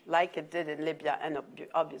change, like it did in Libya and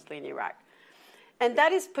obviously in Iraq. And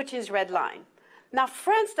that is Putin's red line. Now,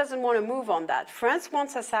 France doesn't want to move on that. France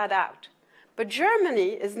wants Assad out. But Germany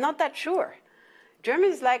is not that sure.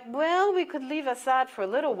 Germany's like, well, we could leave Assad for a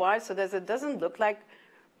little while so that it doesn't look like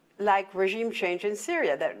regime change in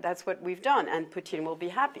Syria. That's what we've done, and Putin will be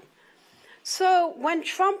happy. So when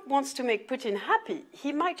Trump wants to make Putin happy,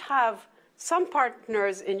 he might have some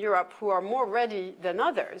partners in Europe who are more ready than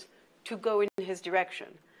others to go in his direction.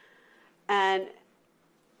 And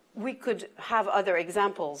we could have other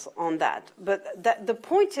examples on that. But the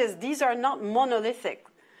point is, these are not monolithic,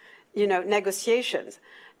 negotiations.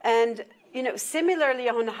 And, similarly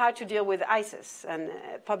on how to deal with ISIS and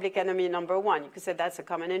public enemy number one, you could say that's a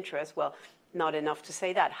common interest. Well, not enough to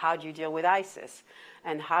say that. How do you deal with ISIS?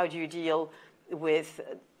 And how do you deal with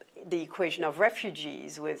the equation of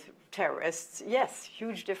refugees, with terrorists? Yes,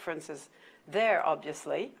 huge differences there,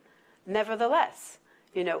 obviously. Nevertheless,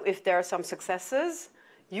 if there are some successes,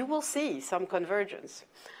 you will see some convergence.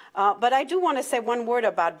 But I do want to say one word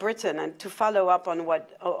about Britain and to follow up on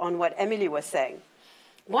what Emily was saying.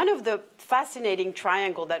 One of the fascinating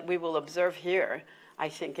triangle that we will observe here, I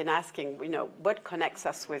think, in asking, what connects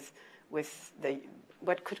us with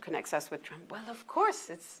what could connect us with Trump? Well, of course,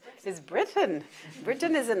 it's Britain.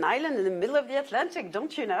 Britain is an island in the middle of the Atlantic,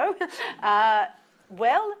 don't you know?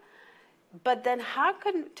 Well, but then how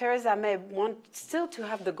can Theresa May want still to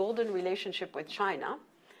have the golden relationship with China,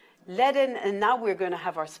 and now we're going to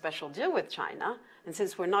have our special deal with China, and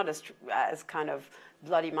since we're not as kind of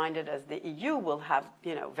bloody-minded as the EU, we'll have,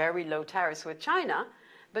 very low tariffs with China,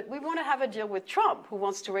 but we want to have a deal with Trump, who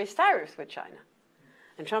wants to raise tariffs with China.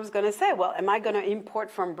 And Trump's going to say, well, am I going to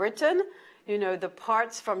import from Britain, the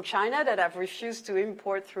parts from China that I've refused to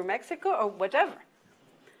import through Mexico or whatever?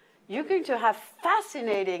 You're going to have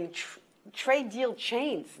fascinating trade deal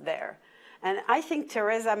chains there. And I think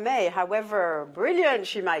Theresa May, however brilliant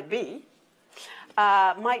she might be,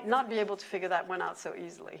 might not be able to figure that one out so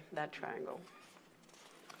easily, that triangle.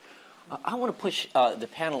 I want to push the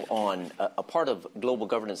panel on a part of global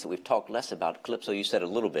governance that we've talked less about. Calypso, you said a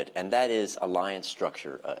little bit, and that is alliance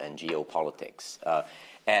structure and geopolitics.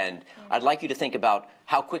 And I'd like you to think about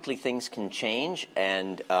how quickly things can change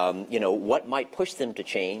and, what might push them to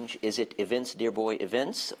change. Is it events, dear boy,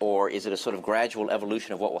 events, or is it a sort of gradual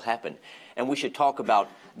evolution of what will happen? And we should talk about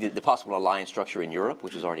the possible alliance structure in Europe,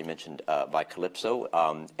 which was already mentioned by Calypso,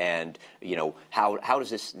 and, how does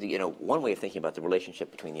this, one way of thinking about the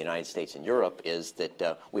relationship between the United States and Europe is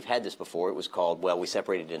that we've had this before. It was called, well, we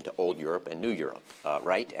separated into old Europe and new Europe,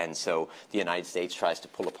 right? And so the United States tries to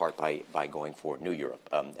pull apart by going for new Europe,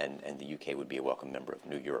 and the UK would be a welcome member of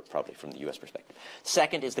new Europe, probably from the US perspective.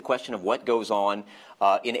 Second is the question of what goes on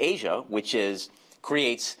in Asia, which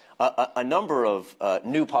creates a number of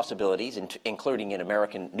new possibilities, including an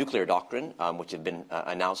American nuclear doctrine, which have been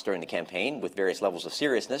announced during the campaign with various levels of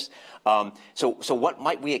seriousness. So what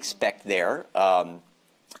might we expect there?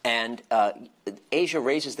 And Asia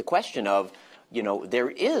raises the question of, there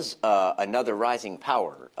is another rising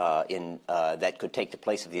power that could take the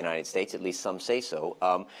place of the United States, at least some say so.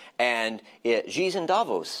 And Xi's in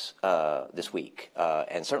Davos this week.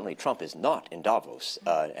 And certainly Trump is not in Davos,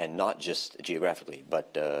 and not just geographically,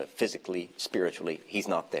 but physically, spiritually, he's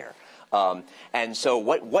not there. And so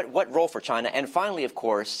what role for China? And finally, of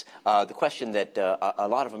course, the question that a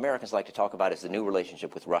lot of Americans like to talk about is the new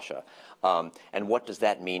relationship with Russia. And what does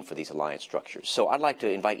that mean for these alliance structures? So I'd like to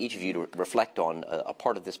invite each of you to reflect on a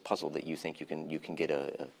part of this puzzle that you think you can get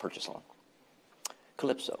a purchase on.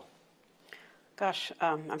 Calypso. Gosh,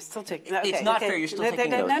 I'm still taking... Okay, it's not fair, you're still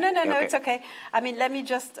taking notes. No, Okay. It's okay. I mean, let me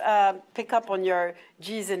just pick up on your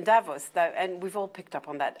G's in Davos, and we've all picked up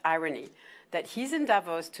on that irony, that he's in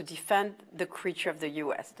Davos to defend the creature of the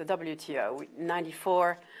U.S., the WTO. In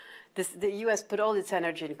 1994, the U.S. put all its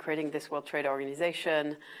energy in creating this World Trade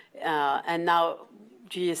Organization, and now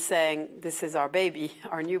Xi is saying, this is our baby,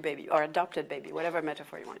 our new baby, our adopted baby, whatever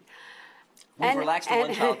metaphor you want. We've relaxed the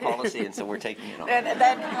one-child policy, and so we're taking it on.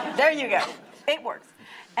 There you go. It works.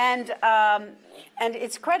 And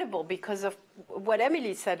it's credible because of what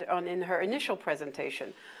Emily said in her initial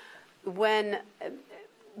presentation. When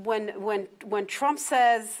Trump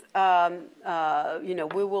says,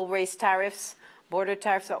 we will raise tariffs, border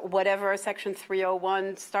tariffs, or whatever, Section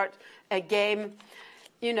 301, start a game,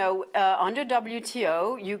 under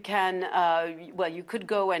WTO, you can, you could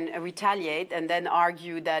go and retaliate and then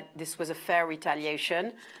argue that this was a fair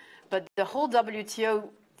retaliation. But the whole WTO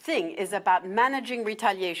thing is about managing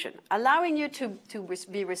retaliation, allowing you to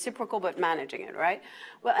be reciprocal but managing it, right?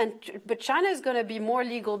 Well, but China is going to be more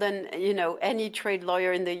legal than any trade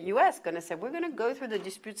lawyer in the U.S. going to say, we're going to go through the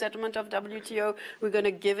dispute settlement of WTO, we're going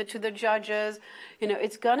to give it to the judges.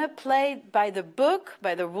 It's going to play by the book,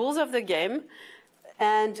 by the rules of the game,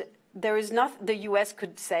 and there is not. The U.S.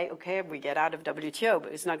 could say, okay, we get out of WTO,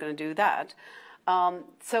 but it's not going to do that.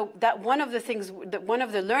 So that one of the things, one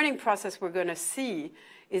of the learning process we're going to see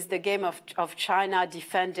is the game of China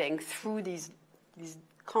defending through these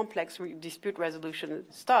complex dispute resolution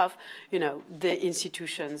stuff, the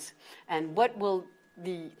institutions, and what will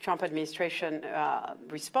the Trump administration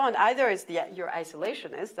respond? Either it's you're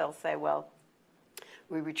isolationist, they'll say, well,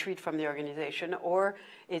 we retreat from the organization, or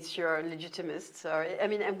it's your legitimists,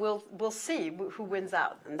 and we'll see who wins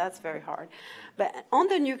out, and that's very hard. But on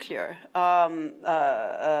the nuclear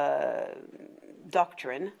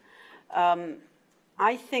doctrine,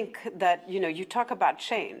 I think that you talk about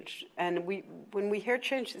change, and when we hear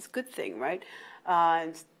change, it's a good thing, right?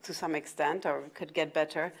 To some extent, or it could get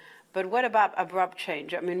better. But what about abrupt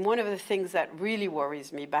change? I mean, one of the things that really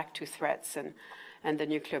worries me, back to threats and the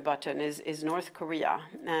nuclear button, is North Korea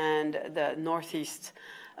and the Northeast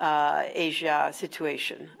Asia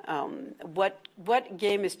situation. What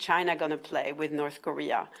game is China going to play with North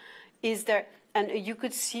Korea? Is there, and you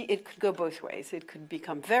could see it could go both ways. It could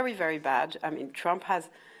become very, very bad. I mean, Trump has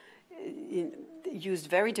used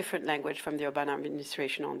very different language from the Obama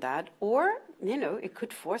administration on that, or it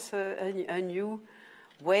could force a new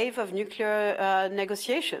wave of nuclear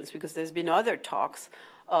negotiations, because there's been other talks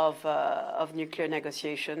of nuclear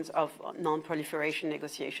negotiations, of non-proliferation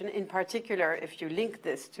negotiation. In particular, if you link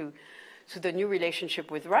this to the new relationship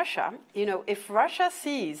with Russia, if Russia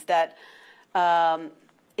sees that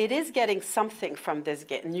it is getting something from this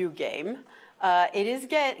new game, it is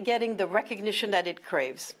getting the recognition that it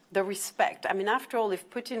craves, the respect. I mean, after all, if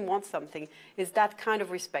Putin wants something, it's that kind of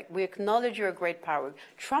respect. We acknowledge you're a great power.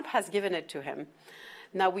 Trump has given it to him.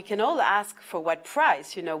 Now, we can all ask for what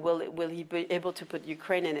price, will he be able to put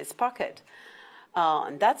Ukraine in his pocket?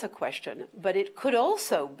 And that's a question. But it could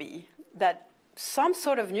also be that some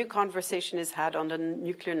sort of new conversation is had on the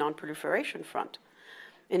nuclear non-proliferation front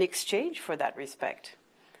in exchange for that respect.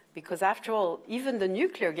 Because after all, even the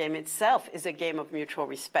nuclear game itself is a game of mutual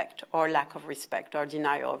respect, or lack of respect, or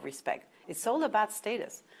denial of respect. It's all about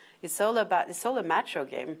status. It's all a macho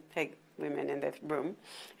game. Hey, women in the room,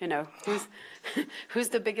 who's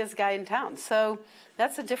the biggest guy in town. So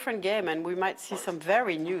that's a different game, and we might see some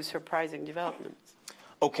very new, surprising developments.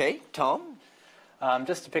 Okay, Tom?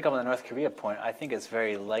 Just to pick up on the North Korea point, I think it's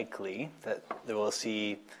very likely that we will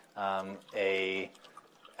see a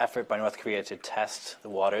effort by North Korea to test the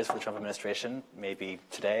waters for the Trump administration, maybe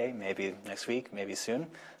today, maybe next week, maybe soon.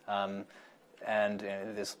 And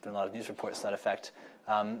there's been a lot of news reports to that effect.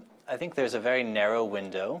 I think there's a very narrow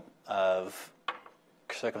window of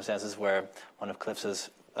circumstances where one of Calypso's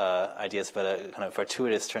ideas about a kind of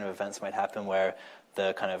fortuitous turn of events might happen, where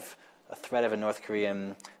the kind of a threat of a North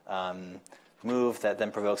Korean move that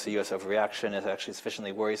then provokes a U.S. overreaction is actually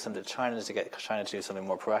sufficiently worrisome to China to get China to do something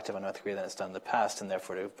more proactive on North Korea than it's done in the past, and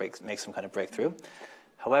therefore to make some kind of breakthrough.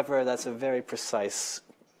 However, that's a very precise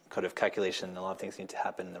kind of calculation. A lot of things need to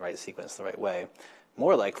happen in the right sequence, the right way.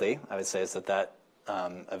 More likely, I would say, is that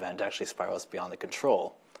event actually spirals beyond the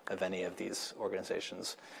control of any of these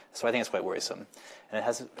organizations. So I think it's quite worrisome. And it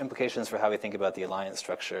has implications for how we think about the alliance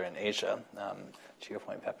structure in Asia, to your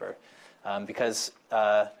point, Pepper. Because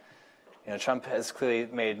Trump has clearly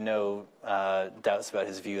made no doubts about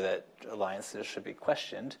his view that alliances should be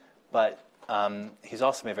questioned, but he's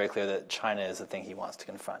also made very clear that China is the thing he wants to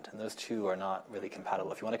confront, and those two are not really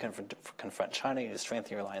compatible. If you want to confront China, you need to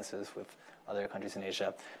strengthen your alliances with other countries in Asia,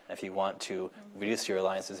 and if you want to reduce your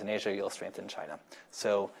alliances in Asia, you'll strengthen China.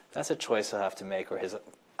 So that's a choice he'll have to make, or his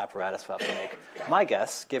apparatus will have to make. My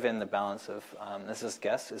guess, given the balance of, this is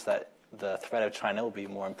guess, is that the threat of China will be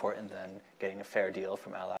more important than getting a fair deal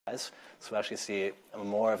from allies. So we'll actually see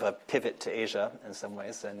more of a pivot to Asia in some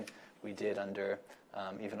ways than we did under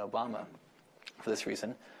even Obama for this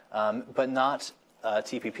reason, but not a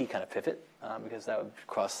TPP kind of pivot, because that would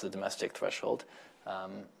cross the domestic threshold,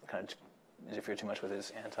 kind of interfere too much with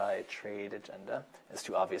his anti-trade agenda. It's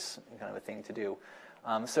too obvious kind of a thing to do.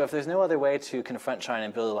 So if there's no other way to confront China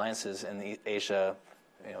and build alliances in the Asia,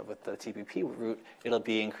 with the TPP route, it'll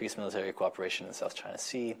be increased military cooperation in the South China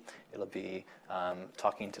Sea. It'll be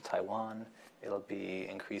talking to Taiwan. It'll be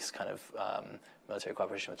increased kind of military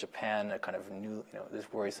cooperation with Japan. A kind of new,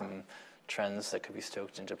 there's worrisome trends that could be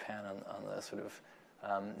stoked in Japan on the sort of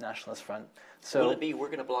nationalist front. So will it be we're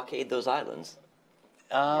going to blockade those islands?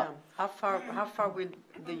 How far will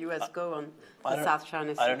the U.S. go on the South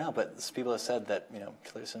China Sea? I don't know, but people have said that,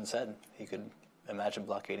 Tillerson said he could imagine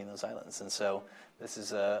blockading those islands. And so this is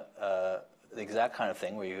the exact kind of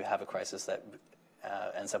thing where you have a crisis that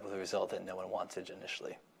ends up with a result that no one wanted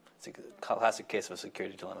initially. It's a classic case of a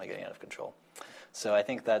security dilemma getting out of control. So I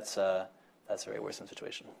think that's a very worrisome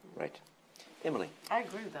situation. Right. Emily. I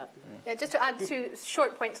agree with that. Yeah, just to add 2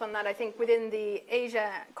 short points on that, I think within the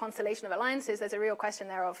Asia constellation of alliances, there's a real question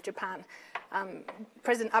there of Japan.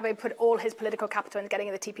 President Abe put all his political capital into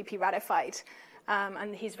getting the TPP ratified.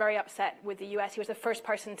 And he's very upset with the US. He was the first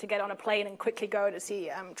person to get on a plane and quickly go to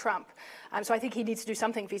see Trump. So I think he needs to do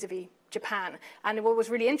something vis-a-vis Japan. And what was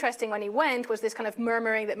really interesting when he went was this kind of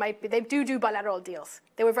murmuring that they do bilateral deals.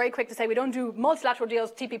 They were very quick to say, we don't do multilateral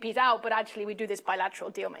deals, TPP's out, but actually we do this bilateral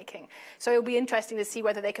deal making. So it'll be interesting to see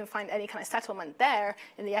whether they can find any kind of settlement there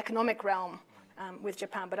in the economic realm with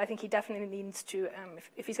Japan. But I think he definitely needs to,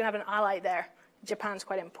 if he's going to have an ally there, Japan's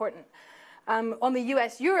quite important. On the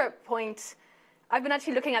US-Europe point, I've been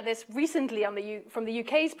actually looking at this recently from the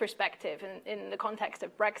UK's perspective in the context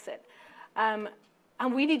of Brexit.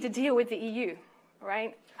 And we need to deal with the EU,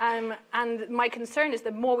 right? And my concern is the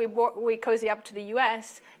more we cozy up to the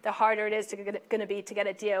US, the harder it is going to be to get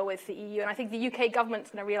a deal with the EU. And I think the UK government's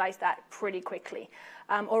going to realize that pretty quickly.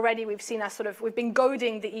 Already we've seen us we've been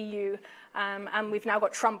goading the EU, and we've now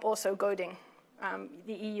got Trump also goading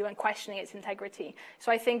the EU and questioning its integrity.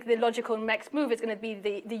 So I think the logical next move is going to be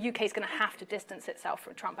the UK is going to have to distance itself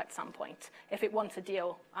from Trump at some point if it wants a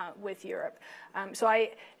deal with Europe.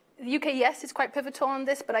 The UK, yes, is quite pivotal on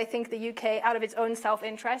this, but I think the UK, out of its own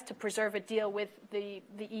self-interest to preserve a deal with the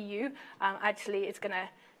EU, actually it's going to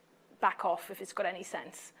back off if it's got any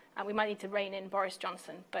sense. And we might need to rein in Boris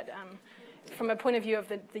Johnson, but from a point of view of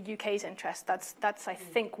the UK's interest, that's I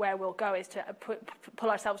think where we'll go, is to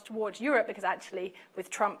pull ourselves towards Europe, because actually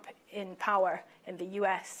with Trump in power in the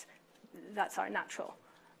US, that's our natural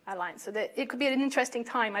alliance. So it could be an interesting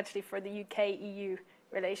time actually for the UK-EU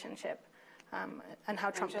relationship. And how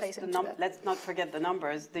Trump plays into it. Let's not forget the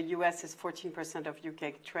numbers. The US is 14% of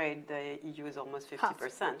UK trade. The EU is almost 50%.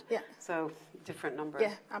 Half. Yeah. So different numbers.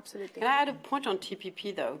 Yeah, absolutely. Can I add a point on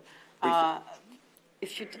TPP though?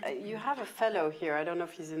 If you have a fellow here, I don't know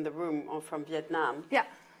if he's in the room or from Vietnam. Yeah,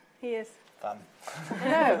 he is.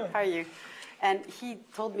 Hello, how are you? And he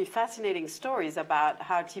told me fascinating stories about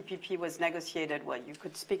how TPP was negotiated. Well, you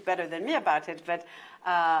could speak better than me about it, but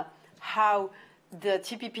how the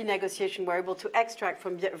TPP negotiation were able to extract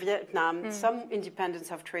from Vietnam some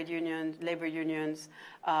independence of trade unions, labor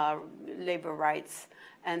rights.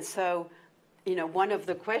 And so, one of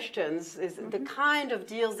the questions is the kind of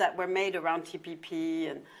deals that were made around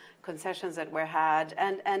TPP and concessions that were had,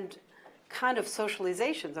 and kind of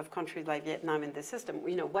socializations of countries like Vietnam in the system.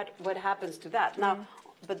 What happens to that? Now,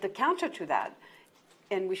 but the counter to that,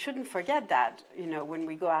 and we shouldn't forget that, when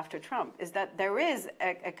we go after Trump, is that there is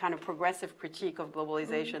a kind of progressive critique of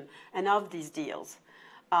globalization and of these deals.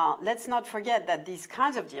 Let's not forget that these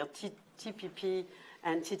kinds of deals, TPP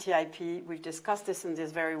and TTIP, we've discussed this in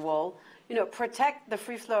this very wall, protect the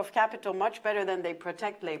free flow of capital much better than they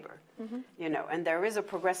protect labor. And there is a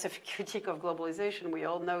progressive critique of globalization, we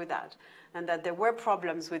all know that. And that there were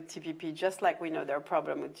problems with TPP, just like we know there are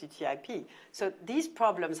problems with TTIP. So these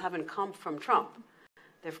problems haven't come from Trump.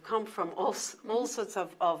 They've come from all sorts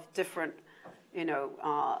of different,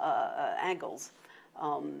 angles.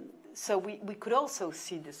 So we could also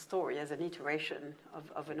see this story as an iteration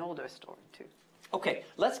of an older story, too. Okay,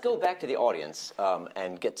 let's go back to the audience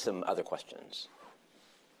and get some other questions.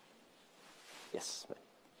 Yes.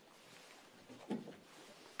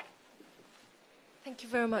 Thank you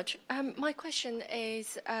very much. My question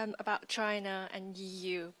is about China and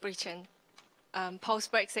EU, Britain.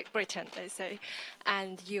 Post-Brexit Britain, let's say,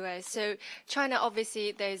 and US. So China,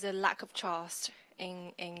 obviously, there's a lack of trust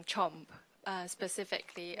in Trump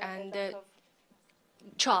specifically, and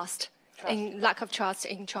lack of trust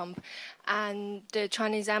in Trump. And the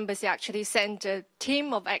Chinese embassy actually sent a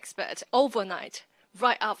team of experts overnight,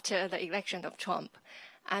 right after the election of Trump.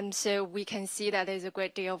 And so we can see that there's a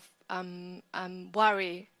great deal of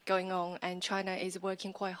worry going on, and China is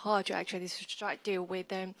working quite hard to actually strike deal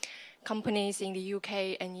with companies in the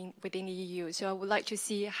UK and within the EU. So I would like to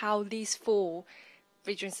see how these 4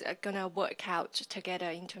 regions are going to work out together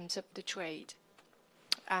in terms of the trade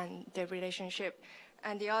and the relationship.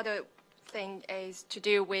 And the other thing is to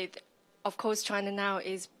do with, of course, China now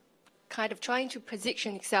is kind of trying to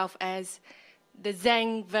position itself as the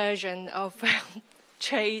Zen version of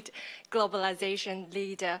trade globalization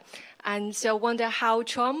leader. And so I wonder how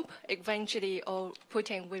Trump eventually or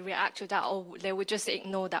Putin will react to that, or they will just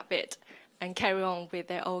ignore that bit and carry on with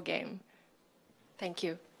their old game. Thank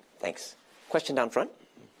you. Thanks. Question down front.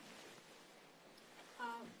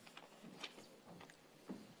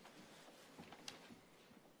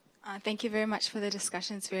 Thank you very much for the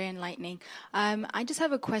discussion. It's very enlightening. I just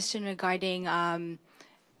have a question regarding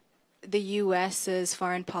the U.S.'s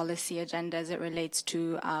foreign policy agenda as it relates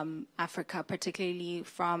to Africa, particularly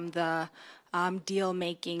from the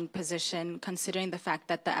deal-making position, considering the fact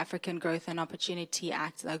that the African Growth and Opportunity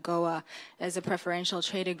Act, the AGOA, is a preferential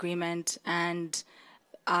trade agreement, and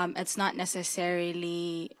it's not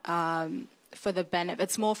necessarily for the benefit,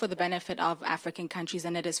 it's more for the benefit of African countries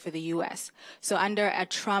than it is for the U.S. So under a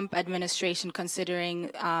Trump administration,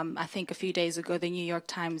 considering, I think a few days ago, the New York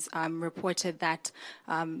Times reported that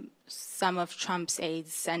some of Trump's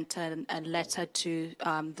aides sent a letter to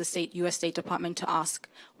the U.S. State Department to ask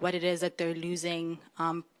what it is that they're losing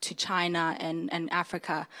to China and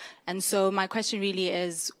Africa. And so my question really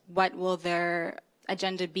is, what will their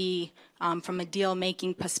agenda be from a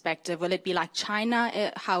deal-making perspective? Will it be like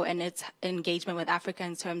China, how in its engagement with Africa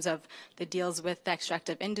in terms of the deals with the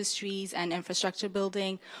extractive industries and infrastructure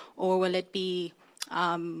building, or will it be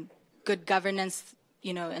good governance,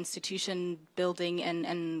 institution building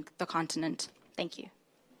in the continent? Thank you.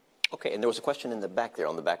 Okay, and there was a question in the back there,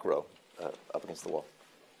 on the back row, up against the wall.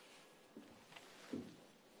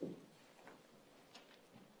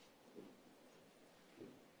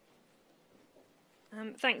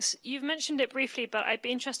 Thanks. You've mentioned it briefly, but I'd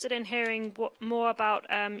be interested in hearing more about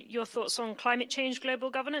your thoughts on climate change global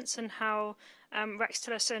governance and how Rex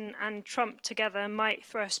Tillerson and Trump together might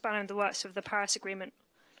throw a spanner in the works of the Paris Agreement.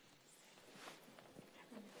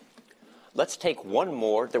 Let's take one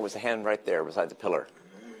more. There was a hand right there beside the pillar.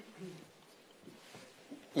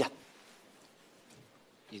 Yeah.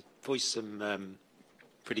 You voiced some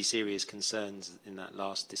pretty serious concerns in that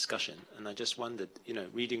last discussion, and I just wondered,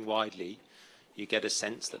 reading widely, you get a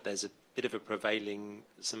sense that there's a bit of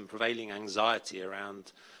some prevailing anxiety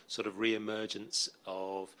around sort of re-emergence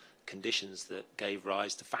of conditions that gave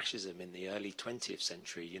rise to fascism in the early 20th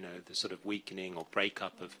century, the sort of weakening or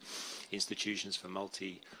breakup of institutions for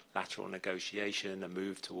multilateral negotiation, a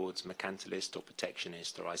move towards mercantilist or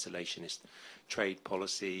protectionist or isolationist trade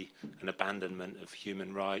policy, an abandonment of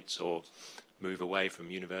human rights or move away from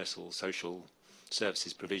universal social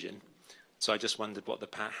services provision. So I just wondered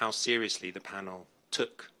how seriously the panel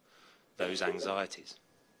took those anxieties.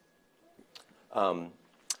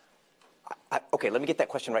 Okay, let me get that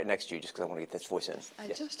question right next to you, just because I want to get this voice in. I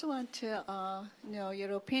just want to know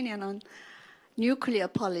your opinion on nuclear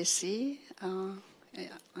policy on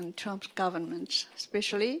Trump's government,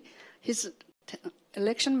 especially his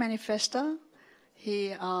election manifesto.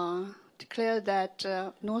 He declared that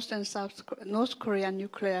North Korean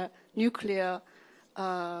nuclear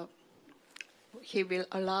he will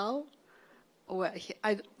allow. Well,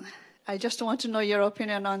 I just want to know your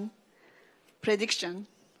opinion on prediction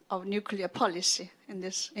of nuclear policy in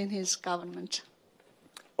his government.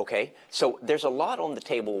 Okay, so there's a lot on the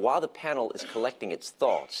table while the panel is collecting its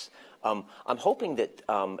thoughts. I'm hoping that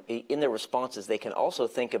in their responses they can also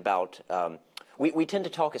think about, we tend to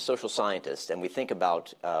talk as social scientists, and we think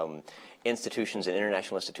about institutions and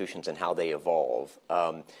international institutions and how they evolve,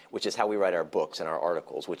 which is how we write our books and our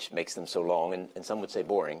articles, which makes them so long and some would say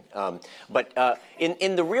boring. But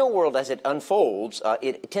in the real world, as it unfolds,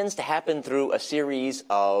 it tends to happen through a series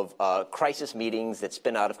of crisis meetings that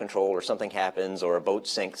spin out of control, or something happens, or a boat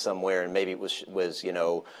sinks somewhere, and maybe it was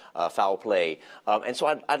foul play. And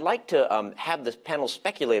so I'd like to have this panel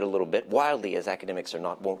speculate a little bit, wildly, as academics are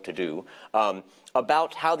not wont to do,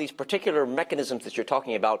 about how these particular mechanisms that you're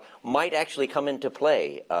talking about might actually come into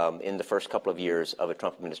play in the first couple of years of a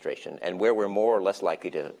Trump administration, and where we're more or less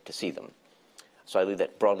likely to see them. So I leave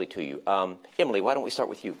that broadly to you. Emily, why don't we start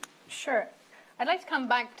with you? Sure. I'd like to come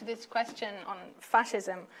back to this question on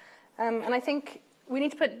fascism. And I think we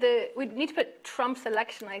need to put Trump's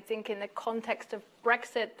election, I think, in the context of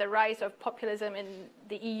Brexit, the rise of populism in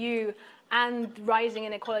the EU, and rising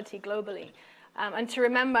inequality globally. And to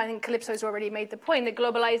remember, I think Calypso's already made the point, that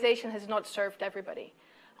globalization has not served everybody.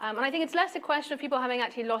 And I think it's less a question of people having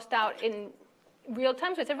actually lost out in real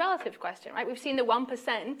terms. It's a relative question, right? We've seen the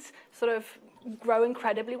 1% sort of grow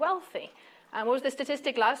incredibly wealthy. What was the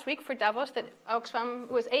statistic last week for Davos, that Oxfam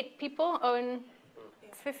was 8 people own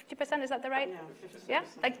 50%? Is that the right? Yeah,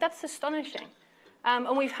 like that's astonishing.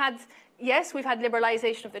 And we've had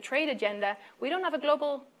liberalization of the trade agenda. We don't have a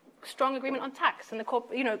global strong agreement on tax and the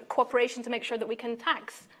cooperation to make sure that we can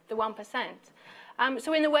tax the 1%.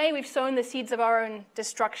 So in a way, we've sown the seeds of our own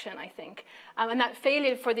destruction, I think. And that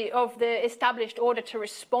failure of the established order to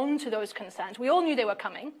respond to those concerns, we all knew they were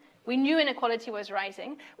coming. We knew inequality was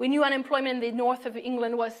rising. We knew unemployment in the north of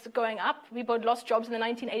England was going up. People had lost jobs in the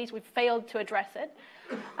 1980s. We failed to address it.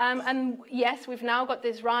 And yes, we've now got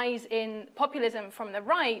this rise in populism from the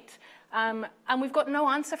right, and we've got no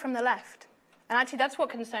answer from the left. And actually, that's what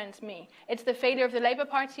concerns me. It's the failure of the Labour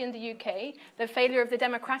Party in the UK, the failure of the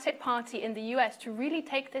Democratic Party in the US to really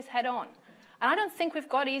take this head on. And I don't think we've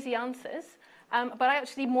got easy answers, but I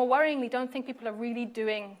actually, more worryingly, don't think people are really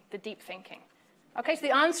doing the deep thinking. Okay, so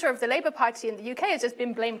the answer of the Labour Party in the UK has just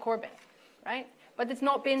been blame Corbyn, right? But it's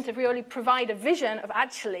not been to really provide a vision of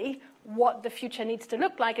actually what the future needs to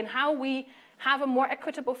look like and how we have a more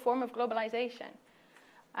equitable form of globalization.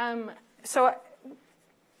 And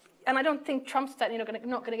I don't think Trump's not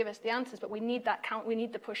going to give us the answers, but we need that count. We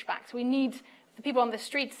need the pushbacks. We need the people on the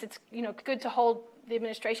streets. It's good to hold the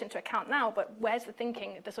administration to account now, but where's the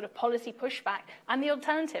thinking, the sort of policy pushback and the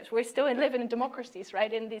alternatives? We're still living in democracies,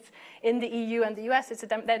 right? In the EU and the US,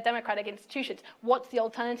 they're democratic institutions. What's the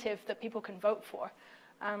alternative that people can vote for?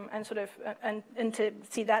 And to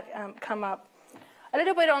see that come up. A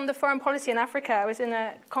little bit on the foreign policy in Africa. I was in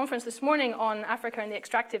a conference this morning on Africa and the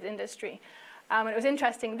extractive industry. And it was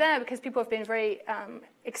interesting there because people have been very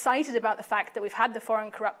excited about the fact that we've had the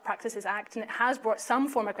Foreign Corrupt Practices Act, and it has brought some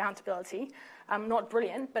form of accountability. Not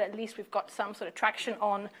brilliant, but at least we've got some sort of traction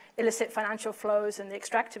on illicit financial flows in the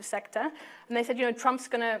extractive sector. And they said, Trump's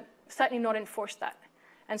going to certainly not enforce that.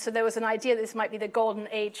 And so there was an idea that this might be the golden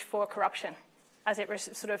age for corruption, as it was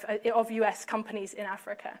sort of US companies in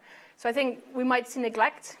Africa. So I think we might see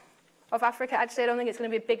neglect of Africa. Actually, I don't think it's going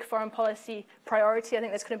to be a big foreign policy priority. I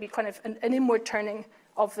think there's going to be kind of an inward turning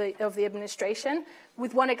of the administration,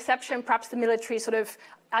 with one exception, perhaps the military sort of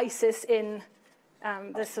ISIS in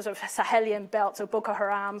the sort of Sahelian belt, so Boko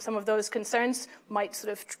Haram. Some of those concerns might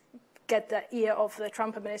sort of get the ear of the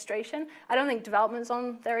Trump administration. I don't think development's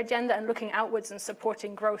on their agenda, and looking outwards and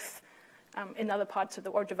supporting growth in other parts of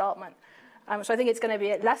the world development. So I think it's going to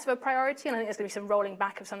be less of a priority, and I think there's going to be some rolling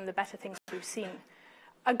back of some of the better things we've seen.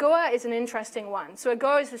 AGOA is an interesting one. So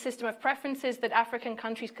AGOA is the system of preferences that African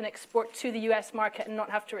countries can export to the US market and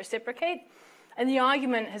not have to reciprocate. And the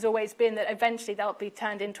argument has always been that eventually that'll be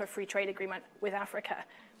turned into a free trade agreement with Africa.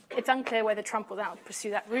 It's unclear whether Trump will now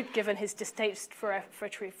pursue that route, given his distaste for a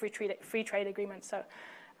free trade agreement. So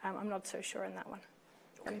I'm not so sure on that one.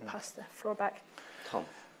 Let me pass the floor back. Tom.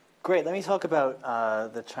 Great. Let me talk about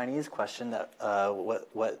the Chinese question, that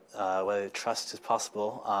whether trust is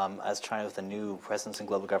possible as China with a new presence in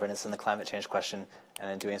global governance, and the climate change question,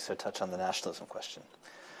 and in doing so touch on the nationalism question.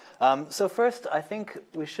 So first, I think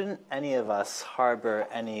we shouldn't, any of us, harbor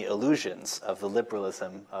any illusions of the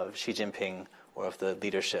liberalism of Xi Jinping or of the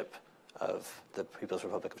leadership of the People's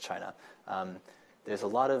Republic of China. There's a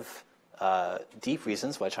lot of deep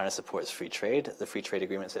reasons why China supports free trade, the free trade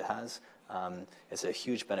agreements it has. It's a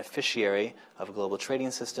huge beneficiary of a global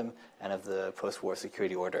trading system and of the post-war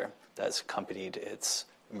security order that's accompanied its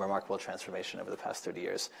remarkable transformation over the past 30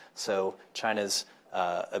 years. So China's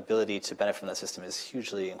ability to benefit from that system is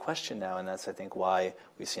hugely in question now, and that's, I think, why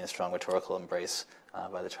we've seen a strong rhetorical embrace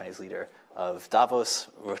by the Chinese leader of Davos,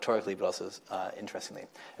 rhetorically, but also interestingly.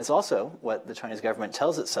 It's also what the Chinese government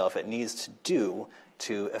tells itself it needs to do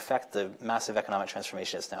to effect the massive economic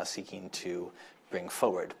transformation it's now seeking to bring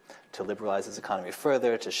forward, to liberalize its economy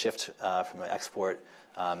further, to shift from an export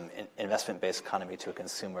investment-based economy to a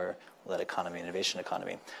consumer-led economy, innovation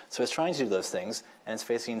economy. So it's trying to do those things, and it's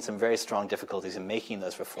facing some very strong difficulties in making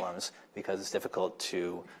those reforms because it's difficult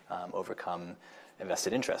to overcome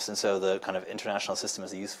invested interest. And so the kind of international system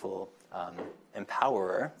is a useful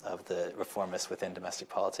empowerer of the reformists within domestic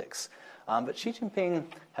politics. But Xi Jinping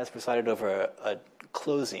has presided over a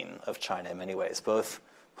closing of China in many ways, both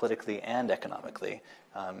politically and economically.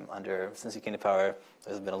 Since he came to power,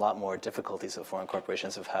 there's been a lot more difficulties that foreign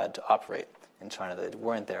corporations have had to operate in China that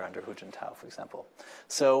weren't there under Hu Jintao, for example.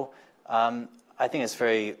 So I think it's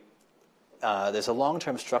very, there's a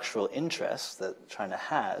long-term structural interest that China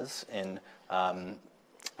has in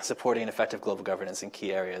supporting effective global governance in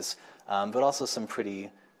key areas, but also some pretty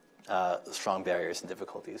strong barriers and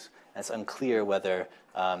difficulties. And it's unclear whether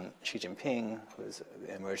Xi Jinping, who has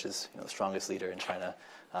emerged as the strongest leader in China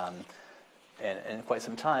in quite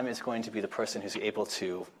some time, is going to be the person who's able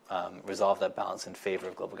to resolve that balance in favor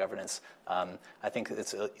of global governance. I think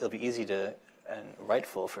it'll be easy to and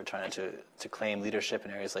rightful for China to claim leadership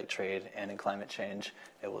in areas like trade and in climate change.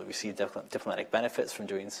 It will receive diplomatic benefits from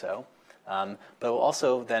doing so. But it will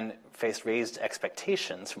also then face raised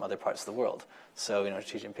expectations from other parts of the world. So,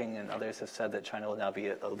 Xi Jinping and others have said that China will now be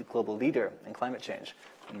a global leader in climate change.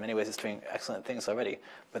 In many ways, it's doing excellent things already.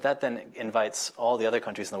 But that then invites all the other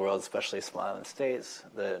countries in the world, especially small island states,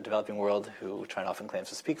 the developing world, who China often claims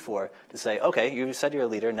to speak for, to say, okay, you said you're a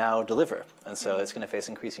leader, now deliver. And so it's going to face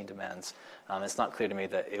increasing demands. It's not clear to me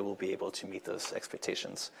that it will be able to meet those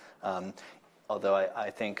expectations. Although I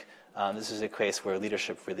think this is a case where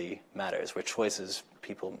leadership really matters, where choices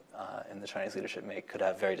people in the Chinese leadership make could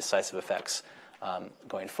have very decisive effects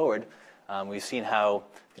going forward. We've seen how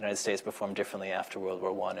the United States performed differently after World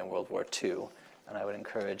War I and World War II, and I would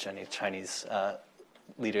encourage any Chinese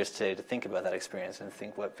leaders today to think about that experience and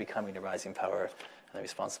think what becoming a rising power and the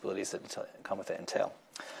responsibilities that come with it entail.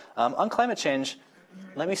 On climate change,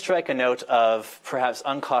 let me strike a note of perhaps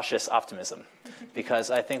uncautious optimism, because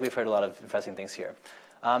I think we've heard a lot of interesting things here.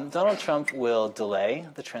 Donald Trump will delay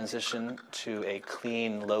the transition to a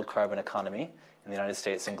clean, low-carbon economy in the United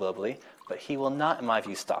States and globally, but he will not, in my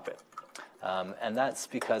view, stop it. And that's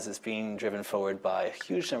because it's being driven forward by a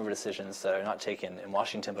huge number of decisions that are not taken in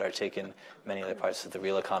Washington, but are taken in many other parts of the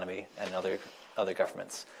real economy and other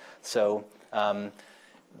governments. So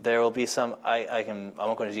there will be some, I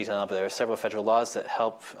won't go into detail now, but there are several federal laws that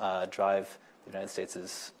help drive the United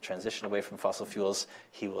States' transition away from fossil fuels.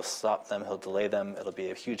 He will stop them, he'll delay them, it'll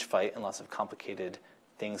be a huge fight, and lots of complicated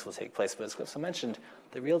things will take place. But as Cliff mentioned,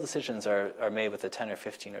 the real decisions are made with a 10 or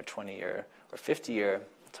 15 or 20 year or 50 year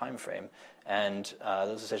time frame, and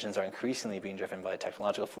those decisions are increasingly being driven by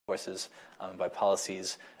technological forces, by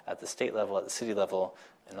policies at the state level, at the city level,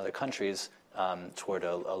 in other countries, toward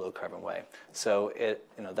a low-carbon way. So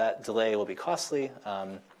that delay will be costly,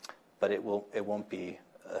 but it won't be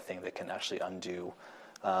a thing that can actually undo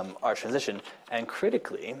our transition. And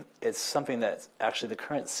critically, it's something that actually the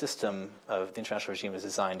current system of the international regime is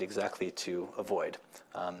designed exactly to avoid.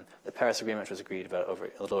 The Paris Agreement, which was agreed about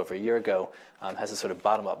a little over a year ago, has a sort of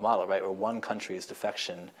bottom-up model, right, where one country's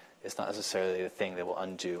defection is not necessarily the thing that will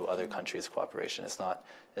undo other countries' cooperation. It's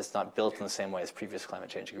not built in the same way as previous climate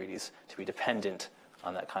change treaties to be dependent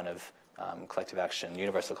on that kind of collective action,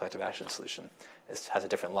 universal collective action solution. It has a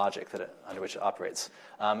different logic under which it operates.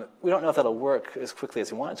 We don't know if that'll work as quickly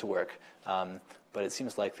as we want it to work, but it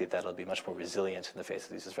seems likely that it'll be much more resilient in the face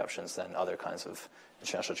of these disruptions than other kinds of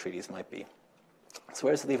international treaties might be. So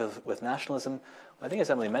where does it leave with nationalism? Well, I think, as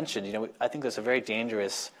Emily mentioned, I think there's a very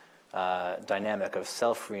dangerous dynamic of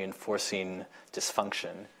self-reinforcing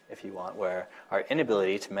dysfunction, if you want, where our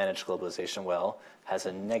inability to manage globalization well has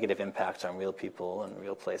a negative impact on real people and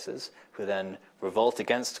real places, who then revolt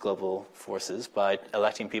against global forces by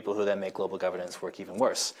electing people who then make global governance work even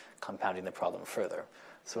worse, compounding the problem further.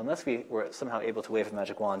 So unless we were somehow able to wave a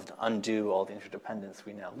magic wand to undo all the interdependence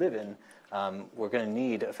we now live in, we're going to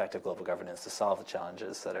need effective global governance to solve the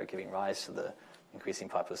challenges that are giving rise to the increasing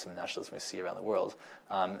populism and nationalism we see around the world,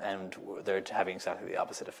 and they're having exactly the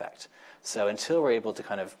opposite effect. So until we're able to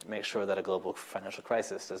kind of make sure that a global financial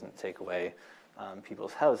crisis doesn't take away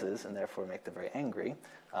people's houses and therefore make them very angry,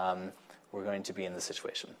 we're going to be in this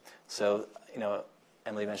situation. So,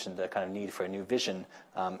 Emily mentioned the kind of need for a new vision,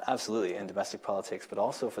 absolutely, in domestic politics, but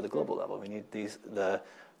also for the global level. We need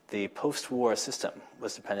the post-war system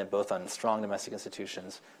was dependent both on strong domestic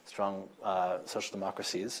institutions, strong social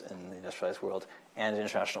democracies in the industrialized world, and an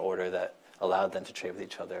international order that allowed them to trade with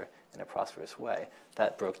each other in a prosperous way.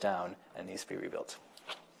 That broke down and needs to be rebuilt.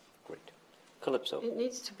 Great. Calypso. It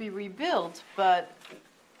needs to be rebuilt, but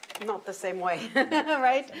not the same way,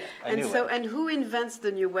 right? And who invents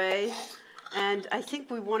the new way? And I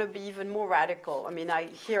think we want to be even more radical. I mean, I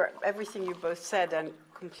hear everything you both said and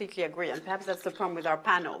completely agree. And perhaps that's the problem with our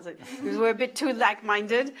panels, because we're a bit too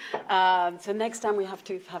like-minded. So next time we have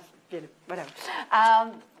to have, whatever.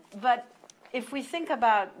 But if we think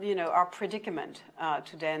about, our predicament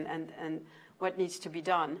today and what needs to be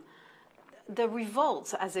done, the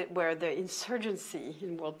revolts, as it were, the insurgency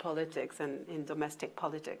in world politics and in domestic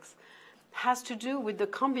politics, has to do with the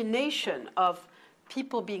combination of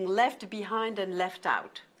people being left behind and left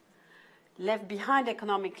out. Left behind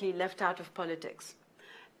economically, left out of politics.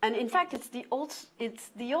 And in fact, it's the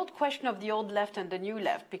old question of the old left and the new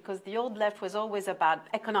left, because the old left was always about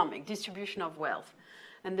economic distribution of wealth.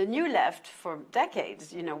 And the new left, for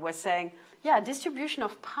decades, was saying, yeah, distribution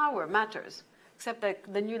of power matters, except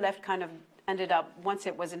that the new left kind of ended up, once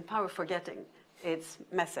it was in power, forgetting its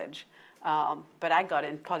message. But I got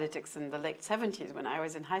in politics in the late 70s when I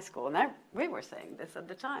was in high school, and we were saying this at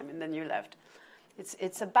the time in the new left.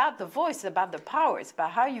 It's about the voice, it's about the power, it's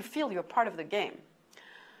about how you feel you're part of the game.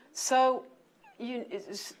 So,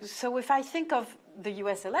 so if I think of the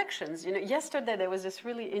U.S. elections, yesterday there was this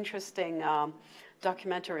really interesting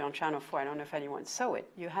documentary on Channel 4. I don't know if anyone saw it.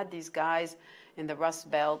 You had these guys in the Rust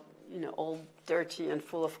Belt, all dirty and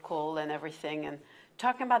full of coal and everything, and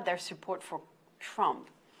talking about their support for Trump.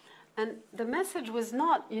 And the message was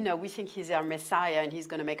not, we think he's our messiah and he's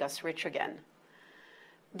going to make us rich again.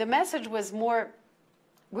 The message was more,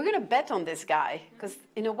 we're going to bet on this guy, because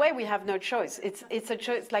in a way we have no choice. It's a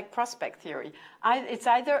choice like prospect theory. It's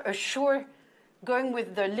either a sure going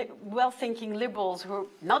with the well-thinking liberals who are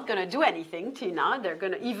not going to do anything, Tina, they're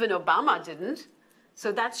going to, even Obama didn't,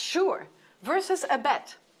 so that's sure, versus a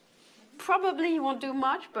bet. Probably he won't do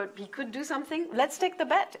much, but he could do something. Let's take the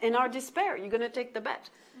bet. In our despair, you're going to take the bet.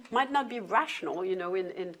 Might not be rational,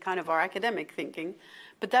 in kind of our academic thinking,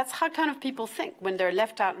 but that's how kind of people think when they're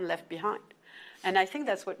left out and left behind. And I think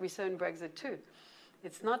that's what we saw in Brexit too.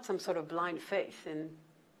 It's not some sort of blind faith in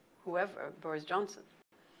whoever, Boris Johnson.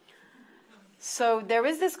 So there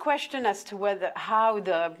is this question as to how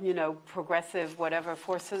the, progressive whatever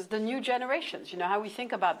forces the new generations, how we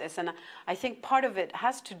think about this. And I think part of it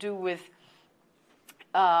has to do with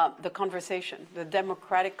the conversation, the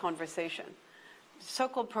democratic conversation.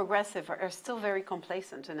 So-called progressive are still very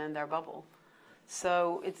complacent and in their bubble.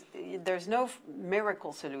 So there's no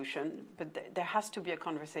miracle solution, but there has to be a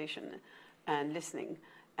conversation and listening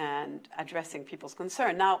and addressing people's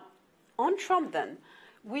concern. Now, on Trump then,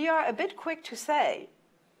 we are a bit quick to say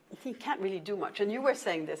he can't really do much. And you were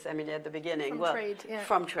saying this, Emily, at the beginning. From trade, yeah.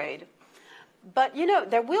 From trade. But,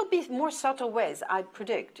 there will be more subtle ways, I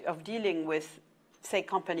predict, of dealing with, say,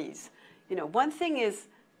 companies. One thing is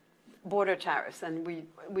border tariffs, and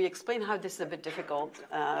we explain how this is a bit difficult,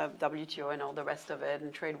 WTO and all the rest of it,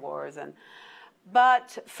 and trade wars.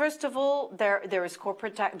 But first of all, there is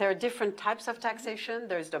corporate tax. There are different types of taxation.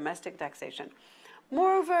 There is domestic taxation.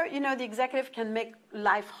 Moreover, the executive can make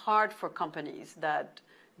life hard for companies that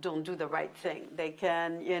don't do the right thing. They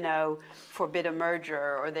can, forbid a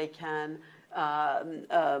merger, or they can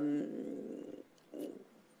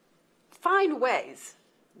find ways.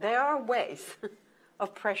 There are ways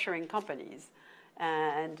of pressuring companies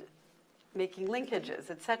and making linkages,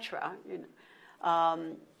 etc.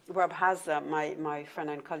 Rob has, my friend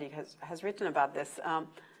and colleague, has written about this.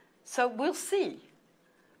 So we'll see.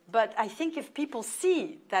 But I think if people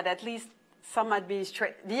see that at least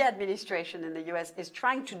the administration in the US is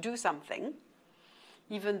trying to do something,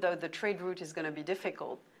 even though the trade route is going to be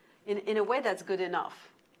difficult, in a way that's good enough.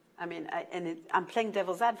 I mean, I'm playing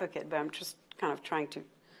devil's advocate, but I'm just kind of trying to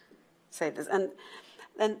say this. And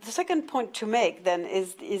the second point to make then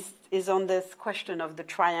is on this question of the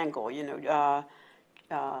triangle,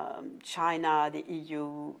 China, the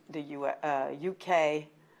EU, the UK.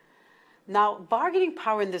 Now, bargaining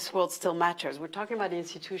power in this world still matters. We're talking about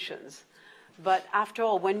institutions. But after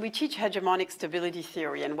all, when we teach hegemonic stability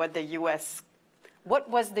theory and what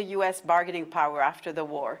was the US bargaining power after the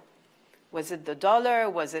war? Was it the dollar?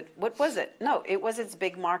 What was it? No, it was its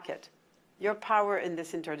big market. Your power in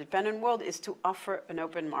this interdependent world is to offer an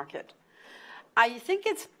open market. I think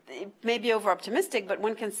it may be over-optimistic, but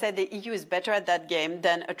one can say the EU is better at that game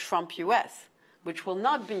than a Trump US, which will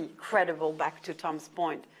not be credible, back to Tom's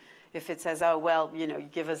point, if it says, oh, well, you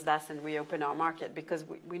give us that and we open our market, because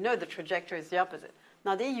we know the trajectory is the opposite.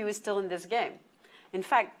 Now, the EU is still in this game. In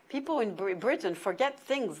fact, people in Britain forget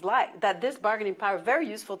things like that this bargaining power is very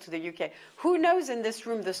useful to the UK. Who knows in this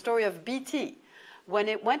room the story of BT, when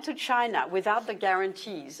it went to China without the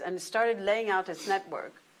guarantees and started laying out its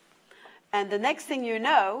network? And the next thing you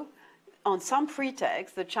know, on some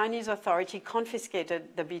pretext, the Chinese authority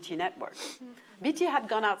confiscated the BT network. BT had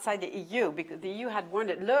gone outside the EU because the EU had warned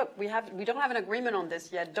it, look, we don't have an agreement on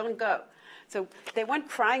this yet, don't go. So they went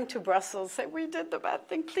crying to Brussels, said, we did the bad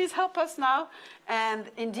thing, please help us now. And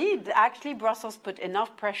indeed, actually, Brussels put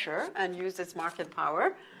enough pressure and used its market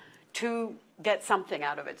power to get something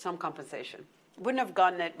out of it, some compensation. Wouldn't have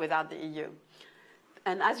gotten it without the EU.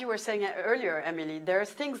 And as you were saying earlier, Emily, there's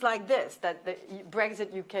things like this that the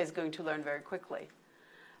Brexit UK is going to learn very quickly.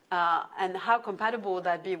 And how compatible would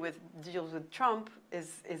that be with deals with Trump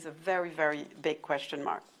is a very, very big question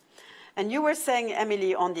mark. And you were saying,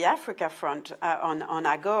 Emily, on the Africa front, on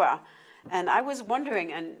AGOA, and I was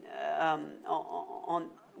wondering on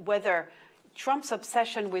whether Trump's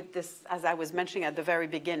obsession with this, as I was mentioning at the very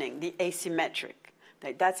beginning, the asymmetric,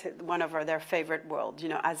 that's one of their favorite worlds,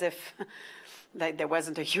 as if like there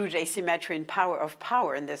wasn't a huge asymmetry in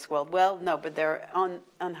power in this world. Well, no, but they're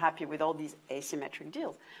unhappy with all these asymmetric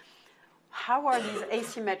deals. How are these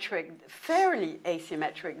fairly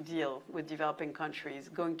asymmetric deals with developing countries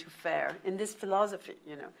going to fare in this philosophy?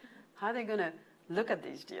 How are they going to look at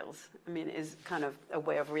these deals? I mean, is kind of a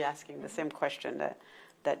way of re-asking the same question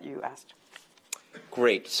that you asked.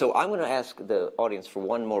 Great. So I'm going to ask the audience for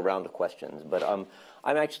one more round of questions, but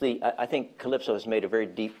I think Calypso has made a very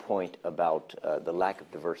deep point about the lack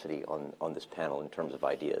of diversity on this panel in terms of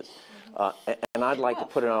ideas. And I'd like to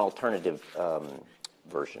put in an alternative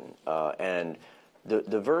version. And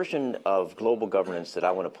the version of global governance that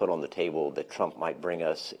I want to put on the table that Trump might bring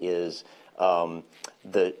us is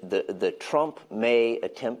the Trump may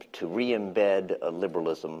attempt to re-embed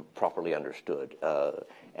liberalism properly understood.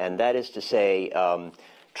 And that is to say,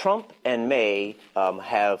 Trump and May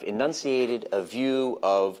have enunciated a view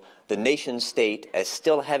of the nation state as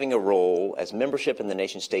still having a role, as membership in the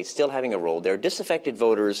nation state still having a role. They're disaffected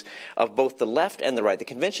voters of both the left and the right. The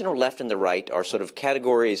conventional left and the right are sort of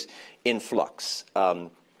categories in flux.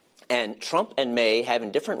 And Trump and May have,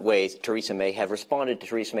 in different ways, Theresa May, have responded to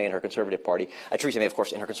Theresa May and her Conservative Party. Theresa May, of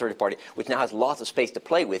course, in her Conservative Party, which now has lots of space to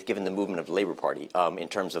play with, given the movement of the Labour Party, in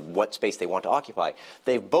terms of what space they want to occupy.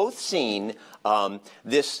 They've both seen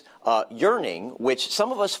this yearning, which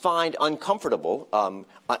some of us find uncomfortable.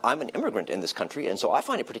 I'm an immigrant in this country, and so I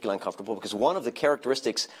find it particularly uncomfortable because one of the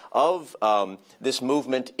characteristics of this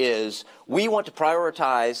movement is we want to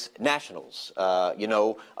prioritize nationals.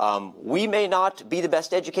 We may not be the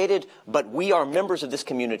best educated, but we are members of this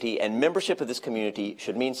community, and membership of this community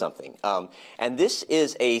should mean something. And this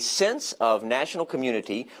is a sense of national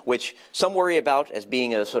community, which some worry about as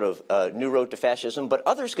being a sort of new road to fascism, but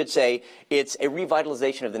others could say it's a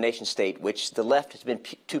revitalization of the nation state, which the left has been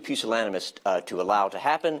too pusillanimous to allow to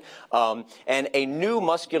happen, and a new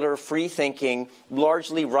muscular, free-thinking,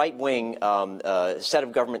 largely right-wing set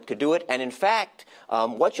of government could do it. And in fact,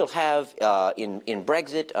 what you'll have in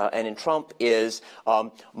Brexit and in Trump is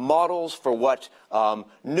models for what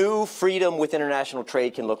new freedom with international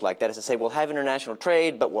trade can look like. That is to say, we'll have international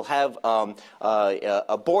trade, but we'll have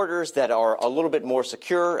borders that are a little bit more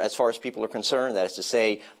secure as far as people are concerned. That is to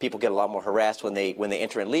say, people get a lot more harassed when they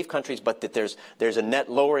enter and leave countries, but that there's a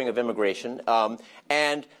net lowering of immigration.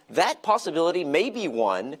 And that possibility may be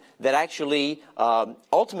one that actually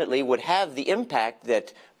ultimately would have the impact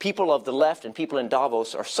that people of the left and people in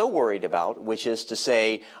Davos are so worried about, which is to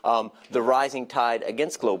say the rising tide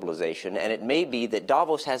against globalization. And it may be that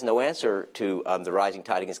Davos has no answer to the rising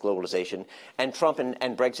tide against globalization, and Trump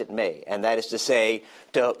and Brexit may. And that is to say,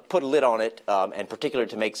 to put a lid on it, and particularly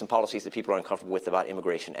to make some policies that people are uncomfortable with about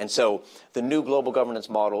immigration. And so the new global governance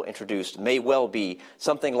model introduced may well be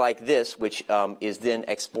something like this, which is then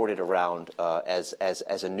exported around as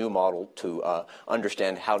a new model to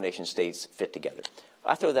understand how nation states fit together.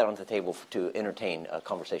 I throw that on the table to entertain a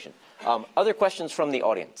conversation. Other questions from the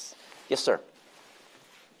audience? Yes, sir.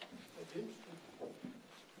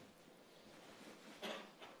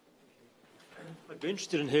 I'd be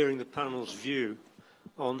interested in hearing the panel's view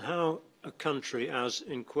on how a country as,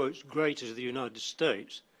 in quotes, great as the United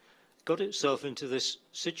States got itself into this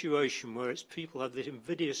situation where its people have this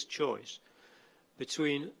invidious choice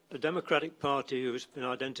between a Democratic Party who has been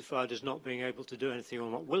identified as not being able to do anything or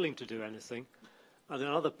not willing to do anything, and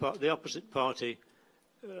another the opposite party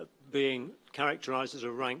being characterized as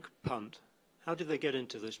a rank punt. How did they get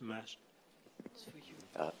into this mess?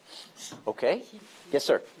 Okay. Yes,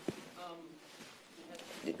 sir.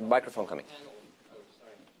 Microphone coming.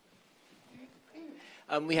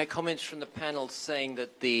 We had comments from the panel saying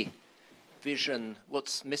that the vision,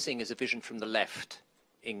 what's missing is a vision from the left,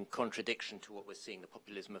 in contradiction to what we're seeing, the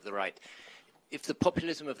populism of the right. If the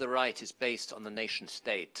populism of the right is based on the nation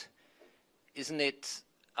state, isn't it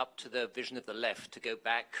up to the vision of the left to go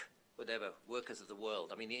back, whatever, workers of the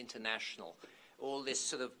world, I mean the international, all this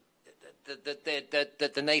sort of,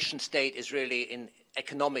 the nation state is really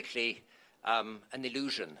economically an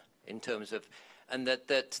illusion in terms of, and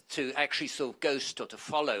that to actually sort of ghost or to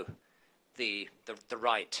follow the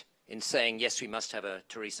right in saying, yes, we must have a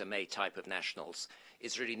Theresa May type of nationals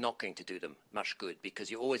is really not going to do them much good, because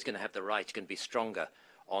you're always going to have the right going to be stronger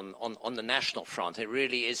on the national front. It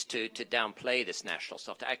really is to downplay this national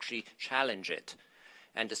stuff, to actually challenge it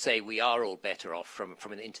and to say we are all better off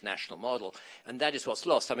from an international model. And that is what's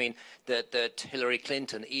lost. I mean, that Hillary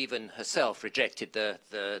Clinton even herself rejected the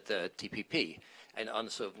TPP and on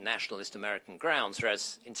sort of nationalist American grounds,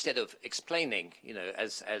 whereas instead of explaining, you know,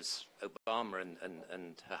 as Obama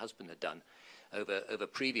and her husband had done over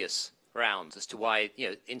previous rounds as to why, you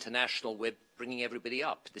know, international, we're bringing everybody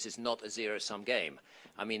up. This is not a zero-sum game.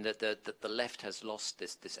 I mean, that the left has lost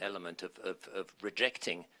this element of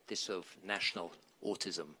rejecting this sort of national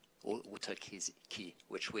autism, or autarky,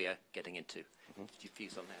 which we are getting into. Do you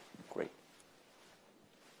views on that? Great.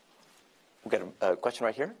 We've got a question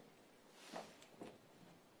right here.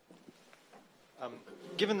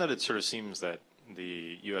 Given that it sort of seems that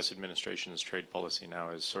the U.S. administration's trade policy now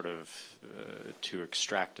is sort of to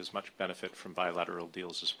extract as much benefit from bilateral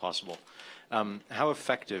deals as possible, how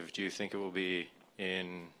effective do you think it will be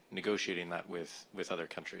in negotiating that with other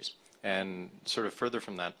countries? And sort of further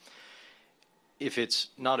from that, if it's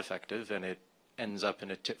not effective and it ends up in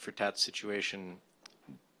a tit-for-tat situation,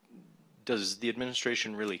 does the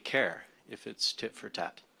administration really care if it's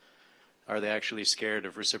tit-for-tat? Are they actually scared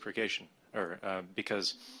of reciprocation? Or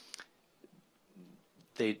because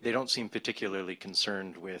they don't seem particularly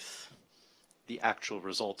concerned with the actual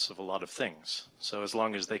results of a lot of things. So as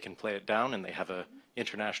long as they can play it down and they have a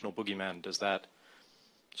international boogeyman, does that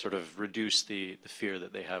sort of reduce the fear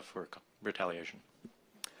that they have for retaliation?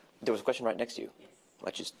 There was a question right next to you.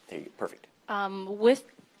 Let's just, there you go. Perfect.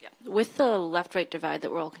 With the left-right divide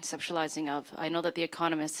that we're all conceptualizing of, I know that the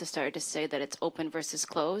economists have started to say that it's open versus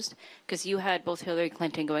closed, because you had both Hillary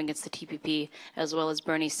Clinton going against the TPP as well as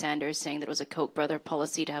Bernie Sanders saying that it was a Koch brother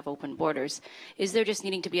policy to have open borders. Is there just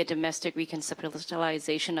needing to be a domestic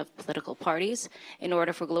reconceptualization of political parties in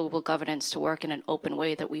order for global governance to work in an open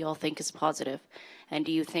way that we all think is positive? And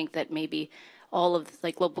do you think that maybe all of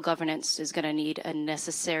global governance is going to need a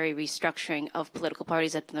necessary restructuring of political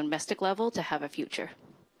parties at the domestic level to have a future?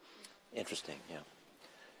 Interesting, yeah.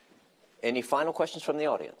 Any final questions from the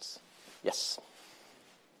audience? Yes.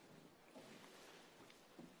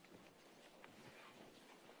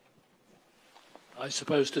 I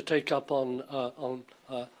suppose to take up on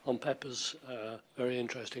Pepper's very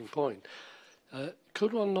interesting point,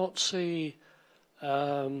 could one not see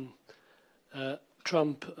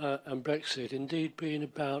Trump and Brexit indeed being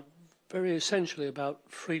about, very essentially about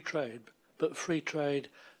free trade, but free trade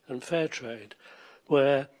and fair trade,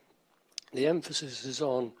 where the emphasis is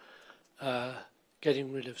on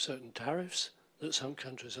getting rid of certain tariffs that some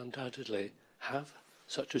countries undoubtedly have,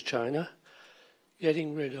 such as China,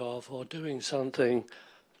 getting rid of or doing something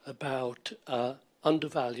about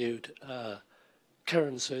undervalued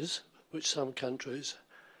currencies, which some countries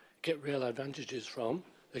get real advantages from,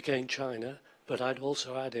 again China, but I'd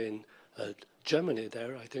also add in Germany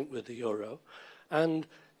there, I think, with the euro, and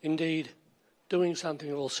indeed doing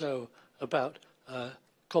something also about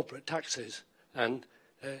corporate taxes and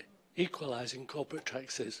equalizing corporate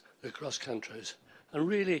taxes across countries. And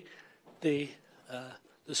really the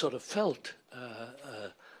sort of felt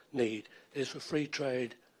need is for free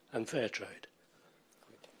trade and fair trade.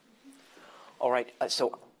 All right,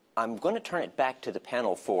 so I'm going to turn it back to the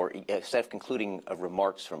panel for a set of concluding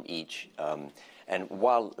remarks from each. And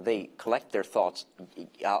while they collect their thoughts,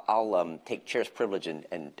 I'll take chair's privilege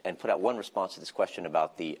and put out one response to this question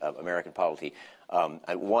about the American polity.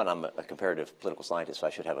 One, I'm a comparative political scientist, so I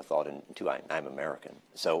should have a thought, and two, I'm American.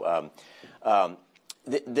 So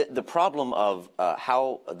the problem of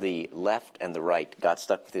how the left and the right got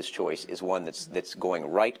stuck with this choice is one that's going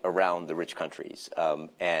right around the rich countries,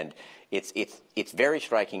 and it's very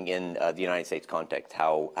striking in the United States context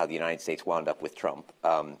how the United States wound up with Trump.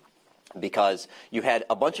 Because you had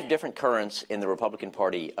a bunch of different currents in the Republican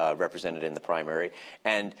Party represented in the primary,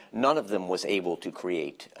 and none of them was able to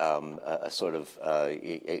create a sort of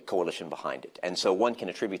a coalition behind it. And so one can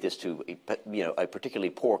attribute this to a particularly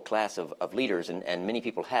poor class of leaders, and many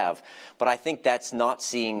people have. But I think that's not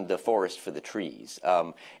seeing the forest for the trees.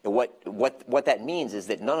 What that means is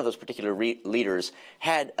that none of those particular leaders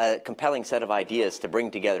had a compelling set of ideas to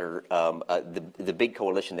bring together the big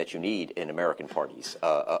coalition that you need in American parties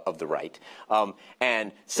of the right.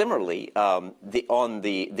 And similarly, on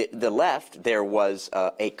the left, there was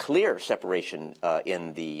a clear separation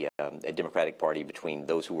in the Democratic Party between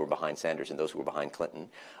those who were behind Sanders and those who were behind Clinton.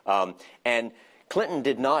 And Clinton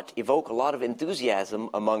did not evoke a lot of enthusiasm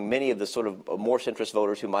among many of the sort of more centrist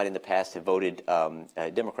voters who might in the past have voted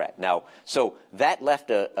Democrat. Now, so that left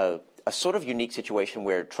a sort of unique situation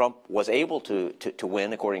where Trump was able to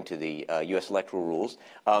win according to the U.S. electoral rules.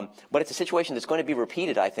 But it's a situation that's going to be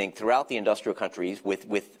repeated, I think, throughout the industrial countries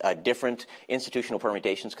with different institutional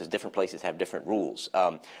permutations because different places have different rules.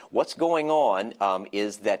 What's going on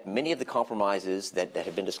is that many of the compromises that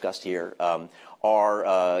have been discussed here are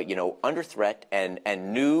under threat, and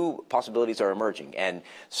new possibilities are emerging, and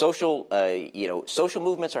social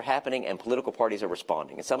movements are happening, and political parties are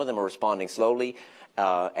responding, and some of them are responding slowly,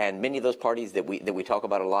 and many of those parties that we talk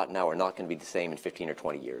about a lot now are not going to be the same in 15 or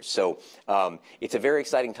 20 years. So it's a very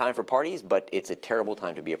exciting time for parties, but it's a terrible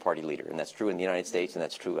time to be a party leader, and that's true in the United States, and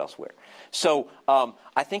that's true elsewhere. So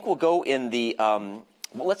I think we'll go in the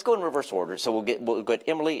well, let's go in reverse order. So we'll get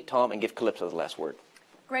Emily, Tom, and give Calypso the last word.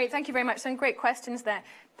 Great, thank you very much. Some great questions there.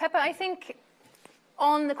 Pepper, I think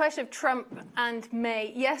on the question of Trump and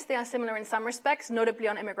May, yes, they are similar in some respects, notably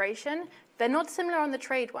on immigration. They're not similar on the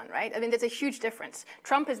trade one, right? I mean, there's a huge difference.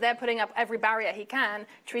 Trump is there putting up every barrier he can.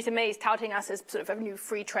 Theresa May is touting us as sort of a new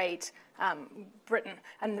free trade Britain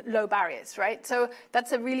and low barriers, right? So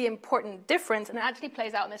that's a really important difference, and it actually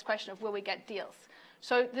plays out in this question of will we get deals.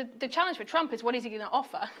 So the challenge for Trump is what is he going to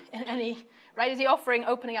offer in any, right? Is he offering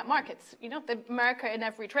opening up markets? You know, America in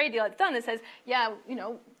every trade deal it's done, it says, yeah, you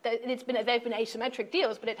know, they've been asymmetric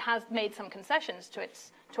deals, but it has made some concessions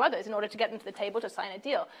to others in order to get them to the table to sign a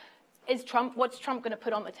deal. What's Trump going to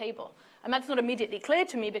put on the table? And that's not immediately clear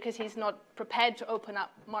to me because he's not prepared to open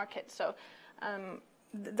up markets. So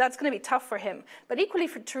that's going to be tough for him. But equally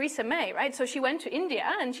for Theresa May, right? So she went to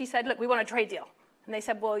India and she said, look, we want a trade deal. And they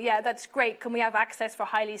said, well, yeah, that's great. Can we have access for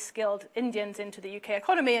highly skilled Indians into the UK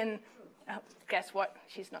economy? And guess what?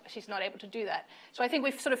 She's not able to do that. So I think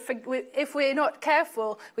we've sort of, if we're not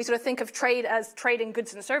careful, we sort of think of trade as trading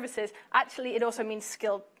goods and services. Actually, it also means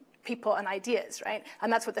skilled people and ideas, right?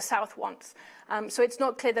 And that's what the South wants. So it's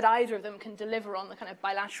not clear that either of them can deliver on the kind of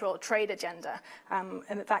bilateral trade agenda, and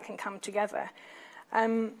that can come together.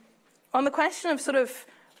 On the question of sort of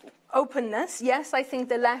openness, yes, I think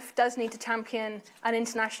the left does need to champion an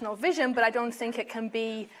international vision, but I don't think it can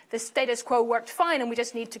be the status quo worked fine and we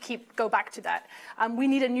just need to go back to that. We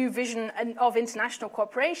need a new vision of international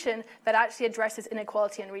cooperation that actually addresses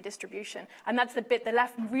inequality and redistribution. And that's the bit the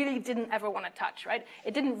left really didn't ever want to touch, right?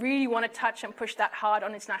 It didn't really want to touch and push that hard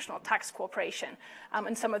on international tax cooperation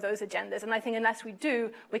and some of those agendas. And I think unless we do,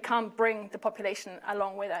 we can't bring the population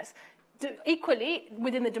along with us. Equally,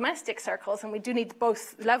 within the domestic circles, and we do need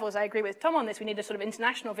both levels, I agree with Tom on this, we need a sort of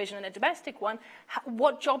international vision and a domestic one.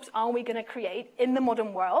 What jobs are we going to create in the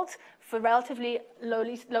modern world for relatively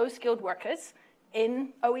low-skilled workers in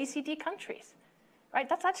OECD countries? Right?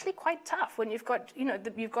 That's actually quite tough when you've got,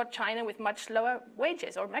 you've got China with much lower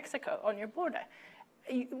wages or Mexico on your border.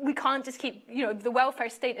 We can't just keep, the welfare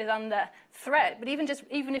state is under threat, but even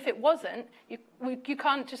if it wasn't, you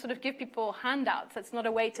can't just sort of give people handouts. That's not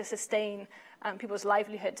a way to sustain people's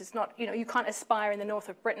livelihoods. It's not, you can't aspire in the north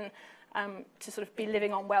of Britain to sort of be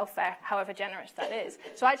living on welfare, however generous that is.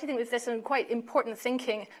 So I actually think there's some quite important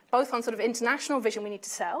thinking, both on sort of international vision we need to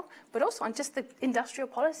sell, but also on just the industrial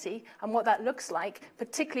policy and what that looks like,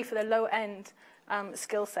 particularly for the low-end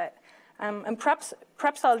skill set. And perhaps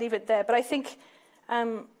I'll leave it there, but I think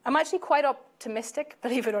I'm actually quite optimistic,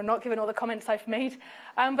 believe it or not, given all the comments I've made.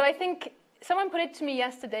 But I think someone put it to me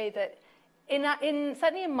yesterday that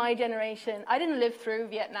certainly in my generation, I didn't live through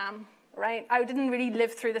Vietnam, right? I didn't really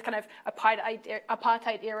live through the kind of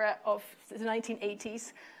apartheid era of the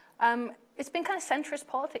 1980s. It's been kind of centrist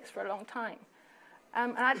politics for a long time.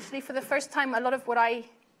 And actually, for the first time, a lot of what I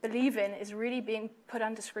believe in is really being put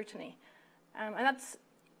under scrutiny. And that's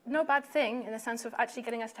no bad thing in the sense of actually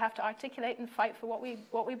getting us to have to articulate and fight for what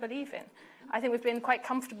we believe in. I think we've been quite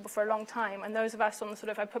comfortable for a long time, and those of us on the sort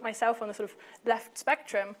of, I put myself on the sort of left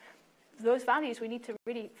spectrum, those values we need to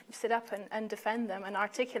really sit up and defend them and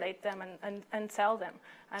articulate them and sell them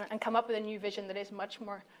and come up with a new vision that is much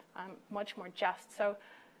more just. So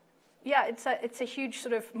yeah, it's a huge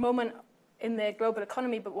sort of moment in the global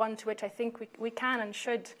economy, but one to which I think we can and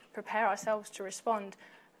should prepare ourselves to respond.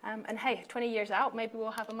 And hey, 20 years out, maybe we'll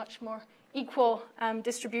have a much more equal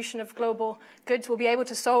distribution of global goods. We'll be able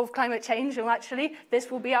to solve climate change, and actually, this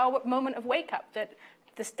will be our moment of wake-up, that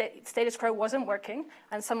the status quo wasn't working,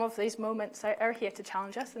 and some of these moments are here to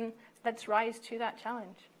challenge us, and let's rise to that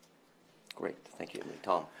challenge. Great, thank you,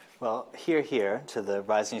 Tom. Well, here to the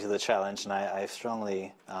rising to the challenge, and I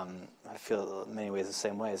strongly, I feel in many ways the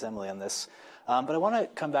same way as Emily on this. But I want to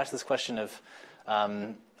come back to this question of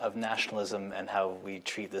nationalism and how we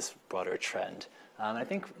treat this broader trend. I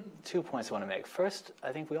think 2 points I want to make. First,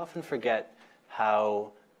 I think we often forget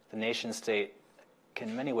how the nation state can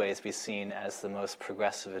in many ways be seen as the most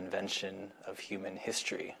progressive invention of human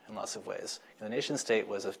history in lots of ways. The nation state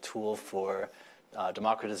was a tool for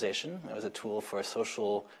democratization. It was a tool for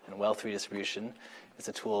social and wealth redistribution. It's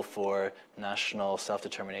a tool for national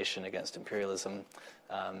self-determination against imperialism.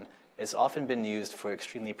 It's often been used for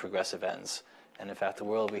extremely progressive ends. And in fact, the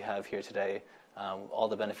world we have here today, all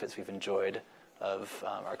the benefits we've enjoyed of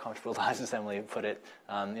our comfortable lives, as Emily put it,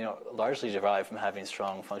 largely derive from having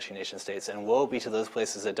strong functioning nation states. And woe be to those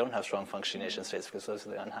places that don't have strong functioning nation states, because those are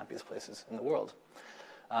the unhappiest places in the world.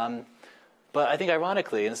 But I think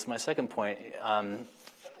ironically, and this is my second point,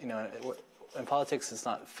 in politics it's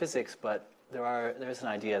not physics, but there's an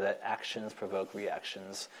idea that actions provoke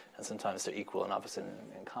reactions, and sometimes they're equal and opposite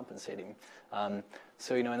and compensating.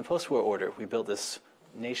 So in the post-war order, we built this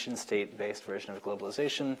nation-state-based version of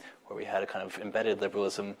globalization, where we had a kind of embedded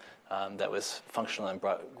liberalism that was functional and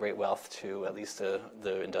brought great wealth to at least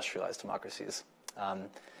the industrialized democracies.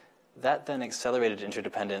 That then accelerated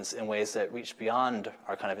interdependence in ways that reached beyond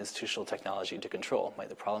our kind of institutional technology to control. Like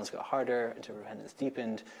the problems got harder, interdependence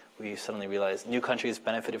deepened. We suddenly realized new countries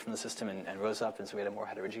benefited from the system and rose up, and so we had a more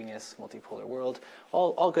heterogeneous, multipolar world.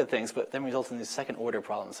 All good things, but then resulted in these second-order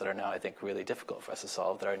problems that are now, I think, really difficult for us to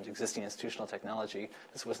solve, that our existing institutional technology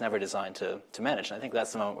was never designed to manage. And I think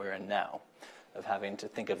that's the moment we're in now, of having to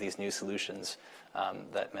think of these new solutions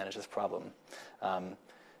that manage this problem.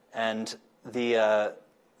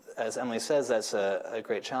 As Emily says, that's a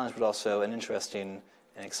great challenge, but also an interesting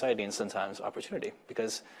and exciting, sometimes, opportunity.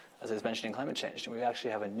 Because, as I was mentioning climate change, we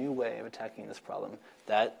actually have a new way of attacking this problem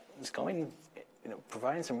that is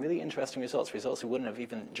providing some really interesting results we wouldn't have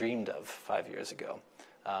even dreamed of 5 years ago,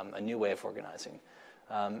 a new way of organizing.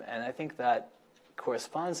 And I think that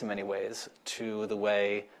corresponds in many ways to the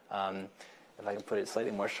way, if I can put it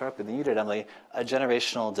slightly more sharply than you did, Emily, a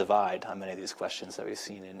generational divide on many of these questions that we've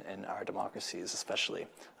seen in our democracies, especially.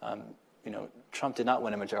 Trump did not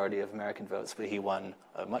win a majority of American votes, but he won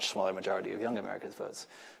a much smaller majority of young Americans' votes.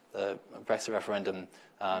 The Brexit referendum,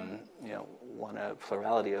 won a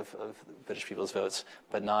plurality of British people's votes,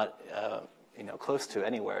 but not, close to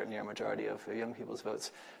anywhere near a majority of young people's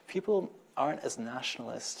votes. People aren't as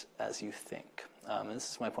nationalist as you think. And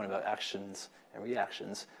this is my point about actions and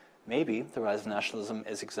reactions. Maybe the rise of nationalism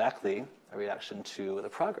is exactly a reaction to the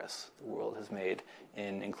progress the world has made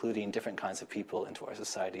in including different kinds of people into our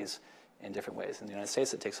societies in different ways. In the United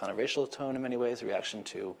States, it takes on a racial tone in many ways, a reaction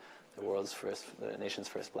to the nation's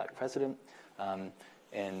first black president.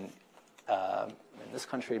 In this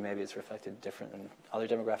country, maybe it's reflected different in other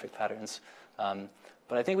demographic patterns.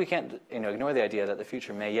 But I think we can't ignore the idea that the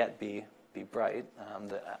future may yet be bright.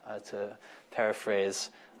 To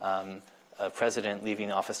paraphrase a president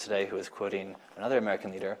leaving office today who is quoting another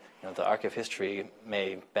American leader, the arc of history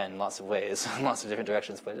may bend lots of ways, lots of different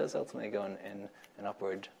directions, but it does ultimately go in an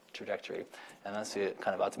upward trajectory. And that's the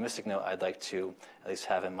kind of optimistic note I'd like to at least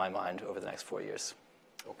have in my mind over the next 4 years.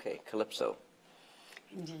 Okay, Calypso.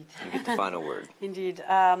 Indeed. You get the final word. Indeed.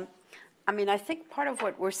 I think part of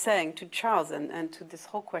what we're saying to Charles and to this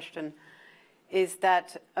whole question is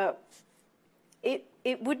that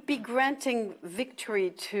it would be granting victory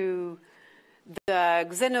to the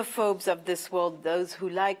xenophobes of this world, those who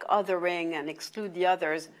like othering and exclude the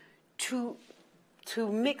others, to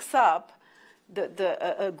mix up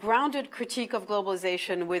a grounded critique of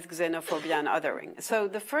globalization with xenophobia and othering. So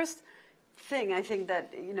the first thing I think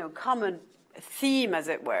that, common theme, as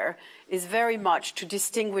it were, is very much to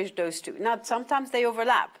distinguish those two. Now, sometimes they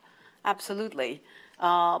overlap, absolutely,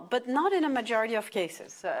 but not in a majority of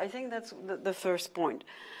cases. So I think that's the first point.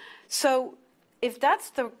 So if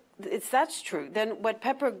that's true, then what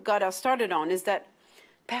Pepper got us started on is that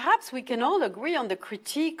perhaps we can all agree on the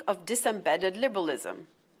critique of disembedded liberalism.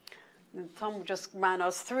 And Tom just ran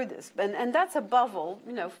us through this. And that's above all,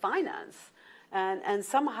 finance. And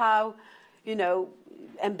somehow,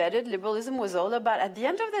 embedded liberalism was all about, at the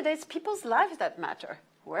end of the day, it's people's lives that matter.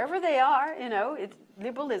 Wherever they are,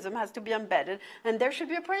 liberalism has to be embedded, and there should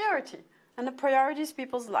be a priority. And the priority is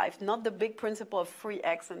people's life, not the big principle of free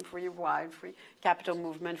X and free Y, free capital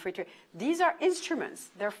movement, free trade. These are instruments.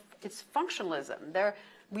 It's functionalism.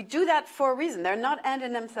 We do that for a reason. They're not end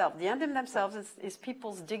in themselves. The end in themselves is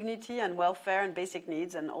people's dignity and welfare and basic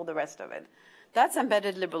needs and all the rest of it. That's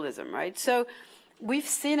embedded liberalism, right? So we've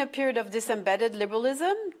seen a period of disembedded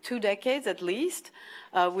liberalism, 2 decades at least,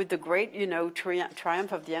 with the great,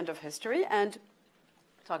 triumph of the end of history, and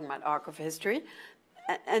talking about arc of history.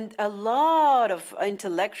 And a lot of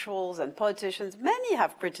intellectuals and politicians, many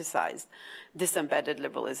have criticized disembedded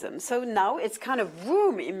liberalism. So now it's kind of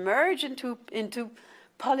emerge into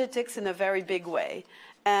politics in a very big way.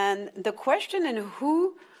 And the question in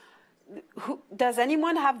who does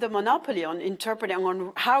anyone have the monopoly on interpreting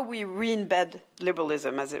on how we re-embed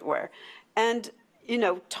liberalism, as it were? And,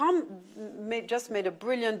 Tom just made a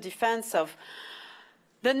brilliant defense of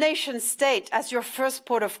the nation state as your first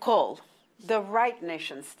port of call, the right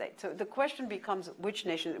nation state. So the question becomes which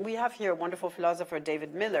nation. We have here a wonderful philosopher,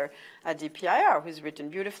 David Miller, at DPIR, who's written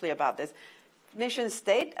beautifully about this. Nation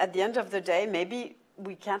state, at the end of the day, maybe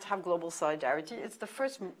we can't have global solidarity. It's the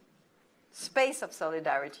first space of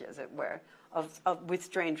solidarity, as it were, with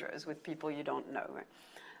strangers, with people you don't know. Right?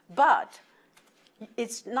 But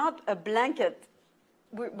it's not a blanket.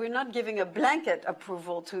 We're not giving a blanket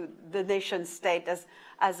approval to the nation state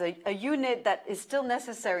as a unit that is still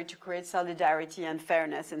necessary to create solidarity and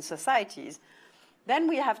fairness in societies. Then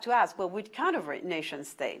we have to ask, well, which kind of nation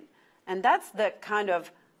state? And that's the kind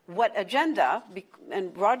of what agenda,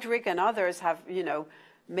 and Roderick and others have,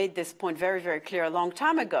 made this point very, very clear a long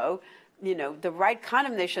time ago. The right kind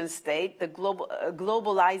of nation state, the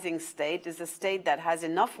globalizing state, is a state that has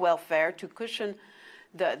enough welfare to cushion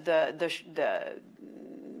the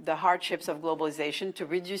hardships of globalization, to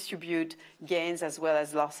redistribute gains as well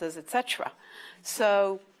as losses, etc.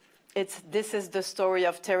 So this is the story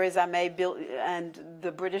of Theresa May and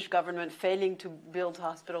the British government failing to build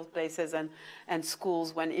hospital places and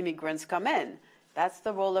schools when immigrants come in. That's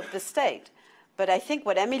the role of the state. But I think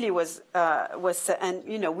what Emily was and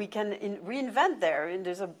we can reinvent there. And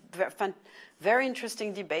there's a very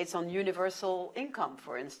interesting debates on universal income,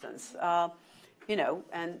 for instance.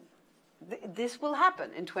 And this will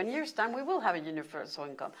happen. In 20 years' time, we will have a universal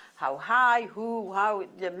income. How high, who, how,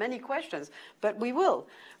 there are many questions, but we will.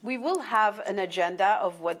 We will have an agenda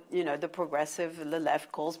of what, the progressive, the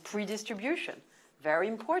left calls pre-distribution. Very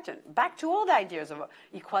important. Back to all the ideas of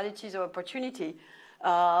equalities of opportunity,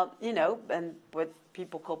 and what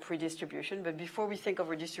people call pre-distribution. But before we think of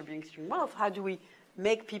redistributing wealth, how do we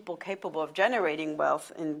make people capable of generating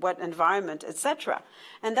wealth, in what environment, etc.?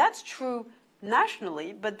 And that's true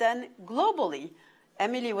nationally, but then globally.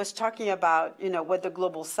 Emily was talking about, what the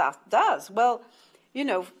Global South does. Well,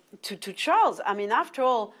 to Charles, I mean, after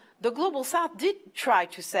all, the Global South did try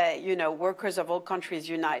to say, workers of all countries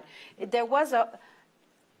unite. There was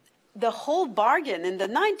the whole bargain in the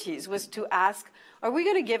 90s was to ask, are we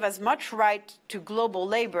going to give as much right to global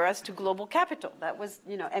labor as to global capital? That was,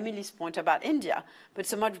 Emily's point about India, but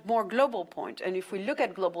it's a much more global point. And if we look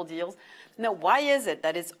at global deals, why is it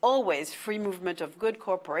that it's always free movement of good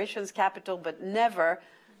corporations, capital, but never,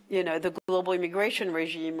 the global immigration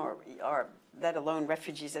regime or let alone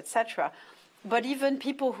refugees, etc.? But even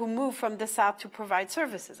people who move from the South to provide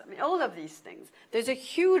services. I mean, all of these things. There's a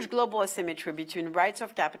huge global asymmetry between rights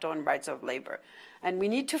of capital and rights of labor. And we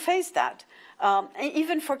need to face that.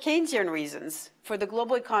 Even for Keynesian reasons, for the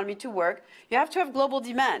global economy to work, you have to have global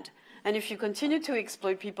demand. And if you continue to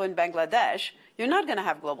exploit people in Bangladesh, you're not going to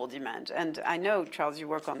have global demand. And I know, Charles, you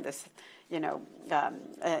work on this,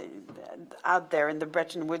 out there in the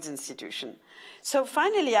Bretton Woods institution. So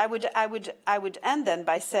finally, I would end then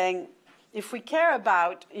by saying, if we care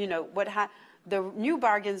about, the new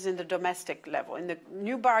bargains in the domestic level, in the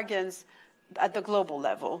new bargains at the global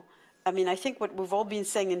level, I mean, I think what we've all been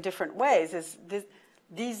saying in different ways is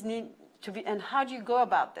these need to be, and how do you go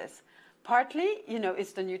about this? Partly,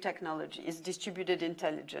 it's the new technology, it's distributed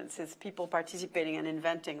intelligence, it's people participating and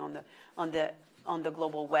inventing on the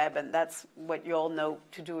global web, and that's what you all know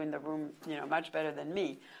to do in the room, much better than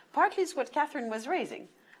me. Partly it's what Catherine was raising.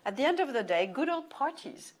 At the end of the day, good old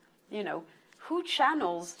parties. Who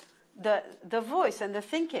channels the voice and the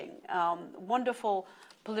thinking. Wonderful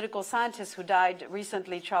political scientist who died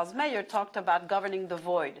recently, Charles Mayer, talked about governing the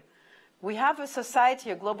void. We have a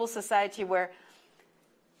society, a global society, where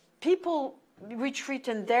people retreat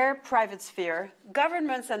in their private sphere,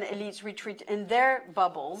 governments and elites retreat in their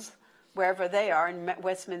bubbles, wherever they are, in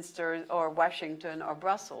Westminster or Washington or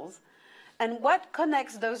Brussels. And what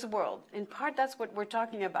connects those worlds? In part, that's what we're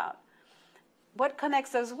talking about. What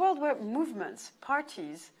connects those worlds were movements,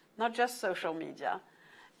 parties, not just social media.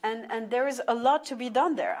 And there is a lot to be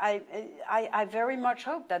done there. I very much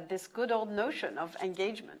hope that this good old notion of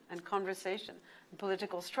engagement and conversation and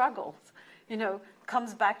political struggles,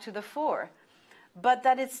 comes back to the fore. But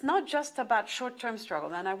that it's not just about short-term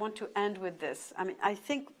struggle. And I want to end with this. I mean, I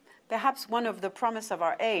think perhaps one of the promise of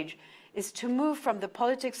our age is to move from the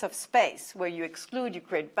politics of space, where you exclude, you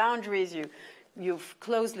create boundaries, you've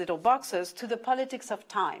closed little boxes, to the politics of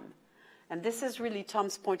time. And this is really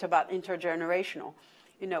Tom's point about intergenerational.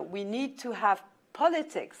 We need to have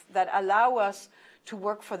politics that allow us to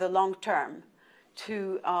work for the long term,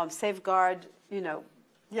 to safeguard, the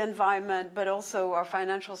environment, but also our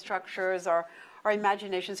financial structures, our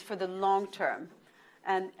imaginations for the long term.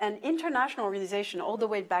 And international organization, all the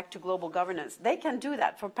way back to global governance, they can do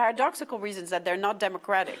that for paradoxical reasons that they're not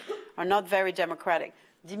democratic, or not very democratic.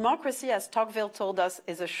 Democracy, as Tocqueville told us,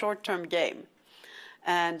 is a short-term game.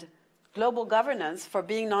 And global governance, for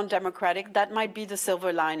being non-democratic, that might be the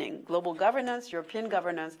silver lining. Global governance, European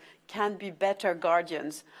governance, can be better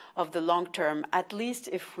guardians of the long term, at least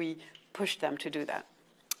if we push them to do that.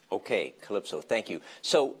 Okay, Calypso, thank you.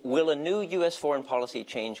 So will a new U.S. foreign policy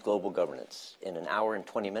change global governance? In an hour and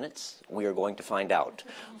 20 minutes, we are going to find out.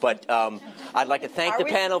 But I'd like to thank the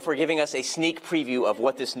panel for giving us a sneak preview of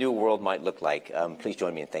what this new world might look like. Please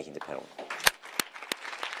join me in thanking the panel.